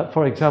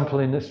 for example,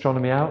 in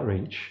astronomy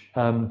outreach.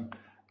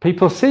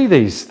 People see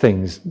these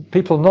things,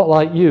 people not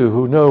like you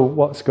who know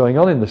what's going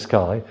on in the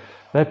sky.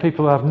 They're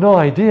people who have no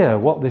idea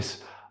what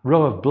this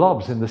row of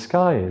blobs in the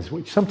sky is,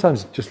 which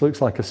sometimes just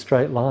looks like a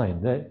straight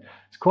line.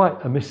 It's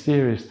quite a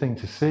mysterious thing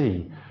to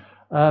see.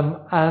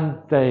 And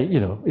they, you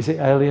know, is it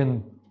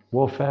alien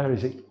warfare?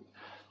 Is it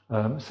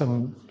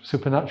some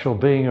supernatural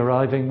being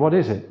arriving? What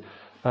is it?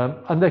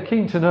 And they're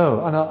keen to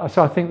know. And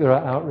so I think there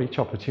are outreach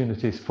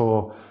opportunities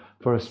for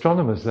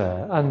astronomers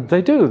there. And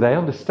they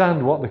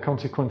understand what the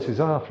consequences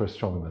are for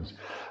astronomers.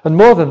 And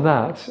more than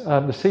that,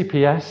 the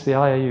CPS, the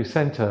IAU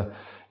Centre,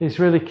 is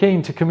really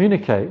keen to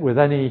communicate with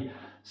any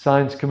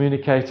science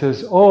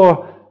communicators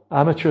or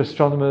amateur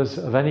astronomers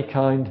of any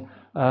kind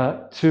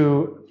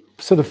to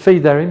sort of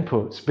feed their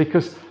inputs,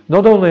 because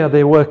not only are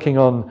they working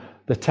on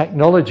the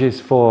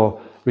technologies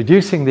for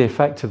reducing the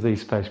effect of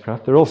these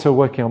spacecraft, they're also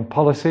working on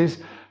policies.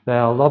 They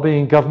are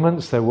lobbying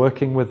governments, they're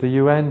working with the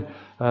UN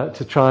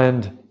to try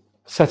and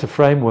set a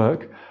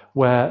framework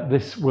where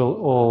this will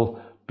all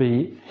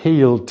be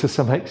healed to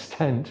some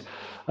extent.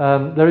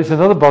 There is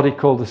another body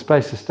called the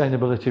Space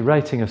Sustainability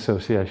Rating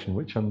Association,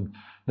 which I'm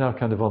now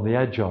kind of on the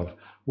edge of,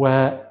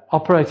 where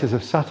operators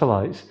of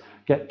satellites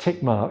get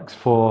tick marks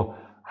for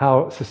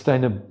how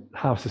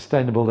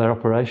sustainable their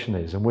operation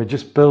is. And we're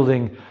just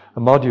building a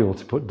module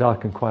to put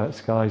dark and quiet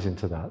skies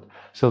into that,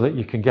 so that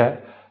you can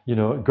get, you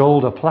know,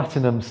 gold or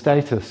platinum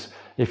status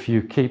if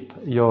you keep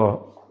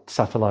your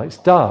satellites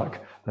dark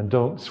and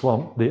don't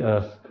swamp the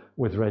Earth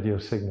with radio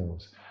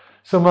signals.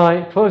 So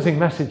my closing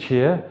message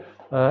here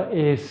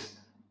is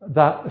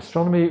that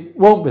astronomy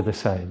won't be the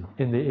same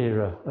in the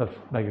era of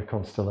mega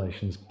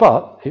constellations,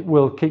 but it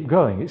will keep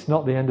going. It's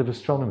not the end of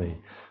astronomy.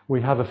 We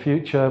have a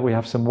future. We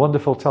have some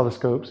wonderful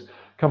telescopes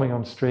coming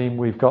on stream.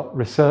 We've got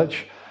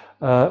research,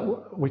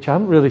 which I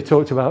haven't really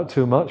talked about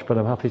too much, but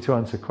I'm happy to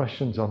answer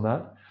questions on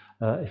that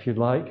if you'd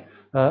like.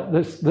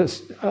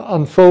 That's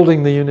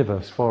unfolding the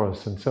universe for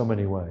us in so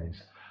many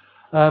ways.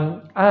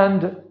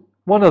 And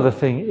one other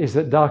thing is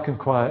that dark and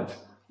quiet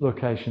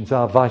locations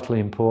are vitally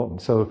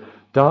important. So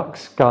dark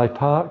sky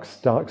parks,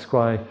 dark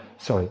sky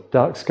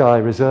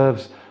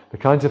reserves, the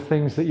kinds of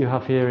things that you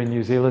have here in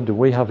New Zealand and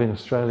we have in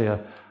Australia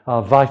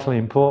are vitally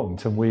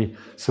important, and we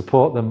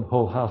support them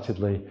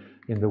wholeheartedly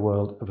in the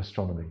world of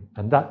astronomy.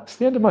 And that's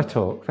the end of my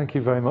talk. Thank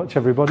you very much,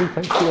 everybody.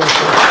 Thanks for your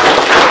attention.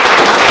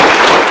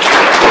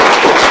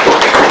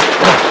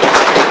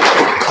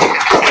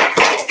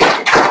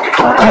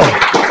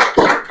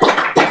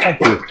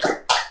 Thank you.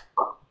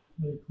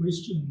 Any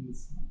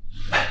questions?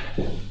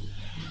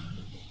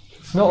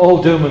 It's not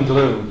all doom and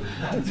gloom.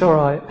 It's all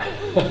right.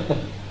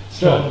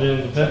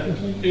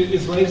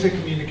 Is laser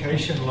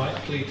communication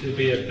likely to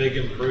be a big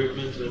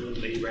improvement in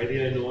the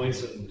radio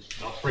noise and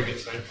not bring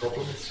its own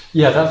problems?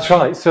 Yeah, that's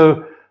right.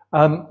 So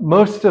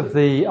most of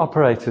the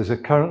operators are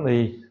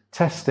currently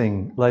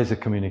testing laser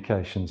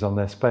communications on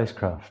their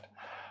spacecraft.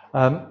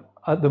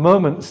 At the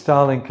moment,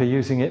 Starlink are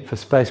using it for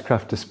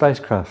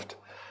spacecraft-to-spacecraft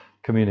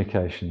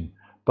communication.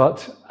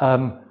 But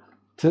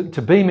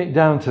to beam it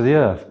down to the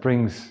Earth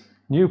brings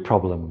new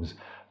problems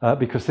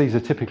because these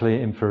are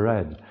typically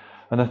infrared.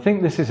 And I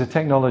think this is a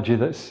technology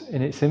that's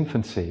in its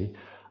infancy.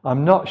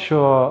 I'm not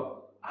sure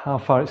how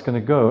far it's going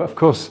to go. Of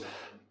course,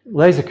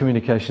 laser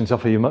communications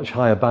offer you much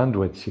higher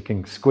bandwidths. You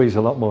can squeeze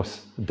a lot more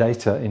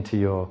data into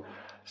your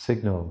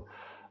signal.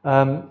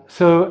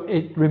 So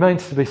it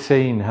remains to be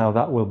seen how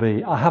that will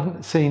be. I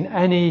haven't seen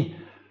any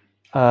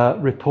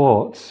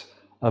reports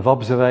of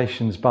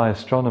observations by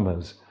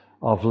astronomers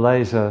of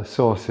laser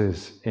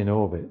sources in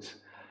orbit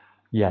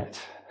yet.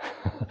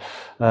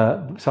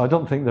 So I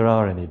don't think there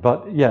are any,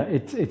 but yeah,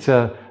 it's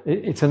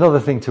another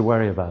thing to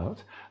worry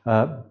about.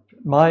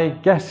 My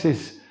guess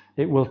is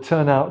it will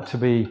turn out to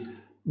be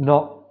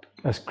not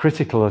as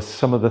critical as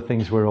some of the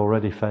things we're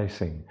already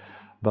facing,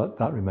 but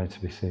that remains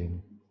to be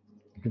seen.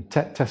 You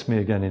can test me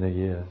again in a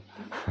year.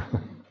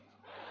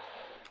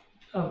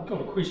 I've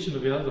got a question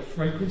about the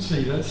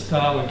frequency that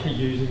Starlink are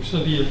using.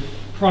 So the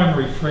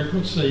primary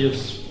frequency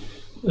is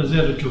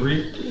that a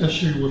direct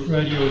issue with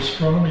radio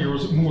astronomy, or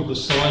is it more the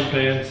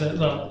sidebands that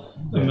they're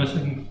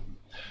emitting?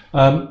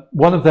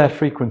 One of their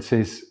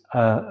frequencies,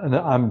 and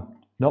I'm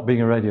not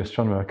being a radio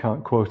astronomer, I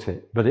can't quote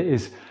it, but it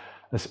is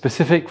a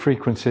specific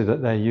frequency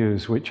that they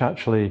use which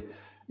actually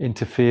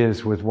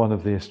interferes with one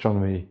of the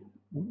astronomy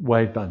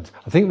wavebands.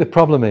 I think the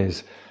problem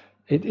is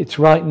it's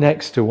right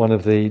next to one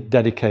of the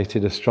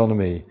dedicated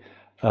astronomy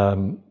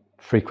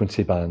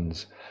frequency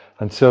bands,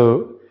 and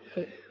so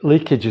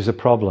leakage is a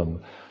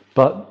problem.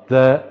 But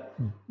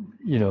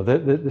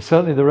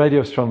certainly the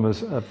radio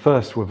astronomers at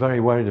first were very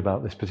worried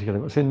about this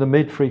particular. It's in the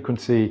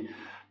mid-frequency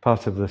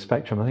part of the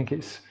spectrum. I think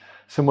it's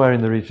somewhere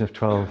in the region of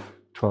 12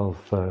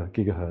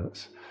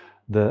 gigahertz.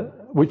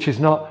 Which is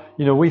not,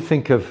 we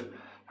think of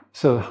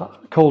So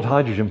cold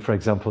hydrogen, for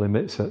example,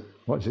 emits at,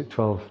 what is it,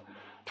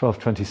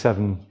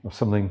 1227 or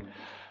something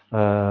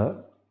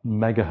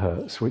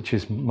megahertz, which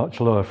is much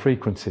lower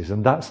frequencies.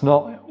 And that's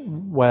not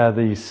where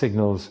these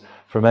signals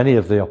from any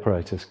of the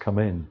operators come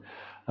in.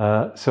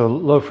 So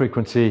low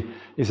frequency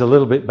is a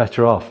little bit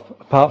better off,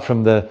 apart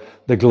from the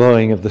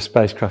glowing of the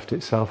spacecraft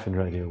itself in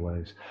radio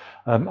waves.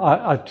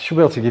 I should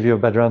be able to give you a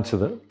better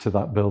answer to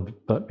that, Bill,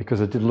 but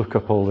because I did look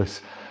up all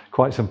this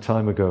quite some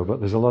time ago, but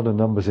there's a lot of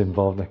numbers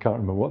involved and I can't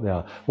remember what they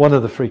are. One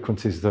of the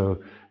frequencies, though,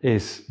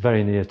 is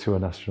very near to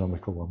an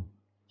astronomical one.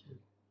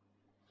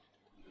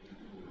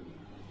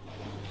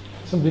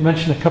 Somebody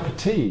mentioned a cup of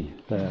tea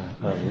there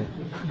earlier.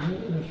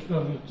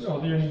 Are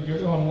there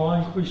any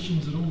online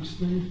questions at all,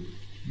 Steve?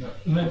 No.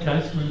 In that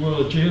case, we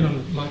will adjourn, and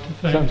I'd like to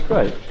thank Sounds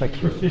great. Thank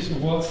you. Professor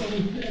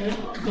Watson.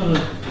 I've got a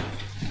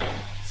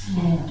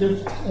small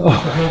gift.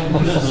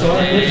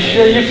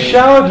 You've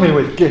showered me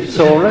with gifts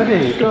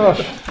already.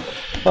 Gosh.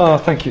 Oh,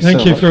 thank you so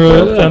much. Thank you for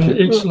an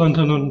excellent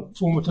and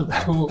informative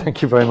talk.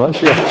 Thank you very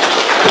much. Yeah.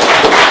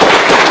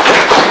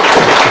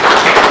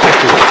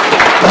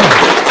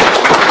 Thank you.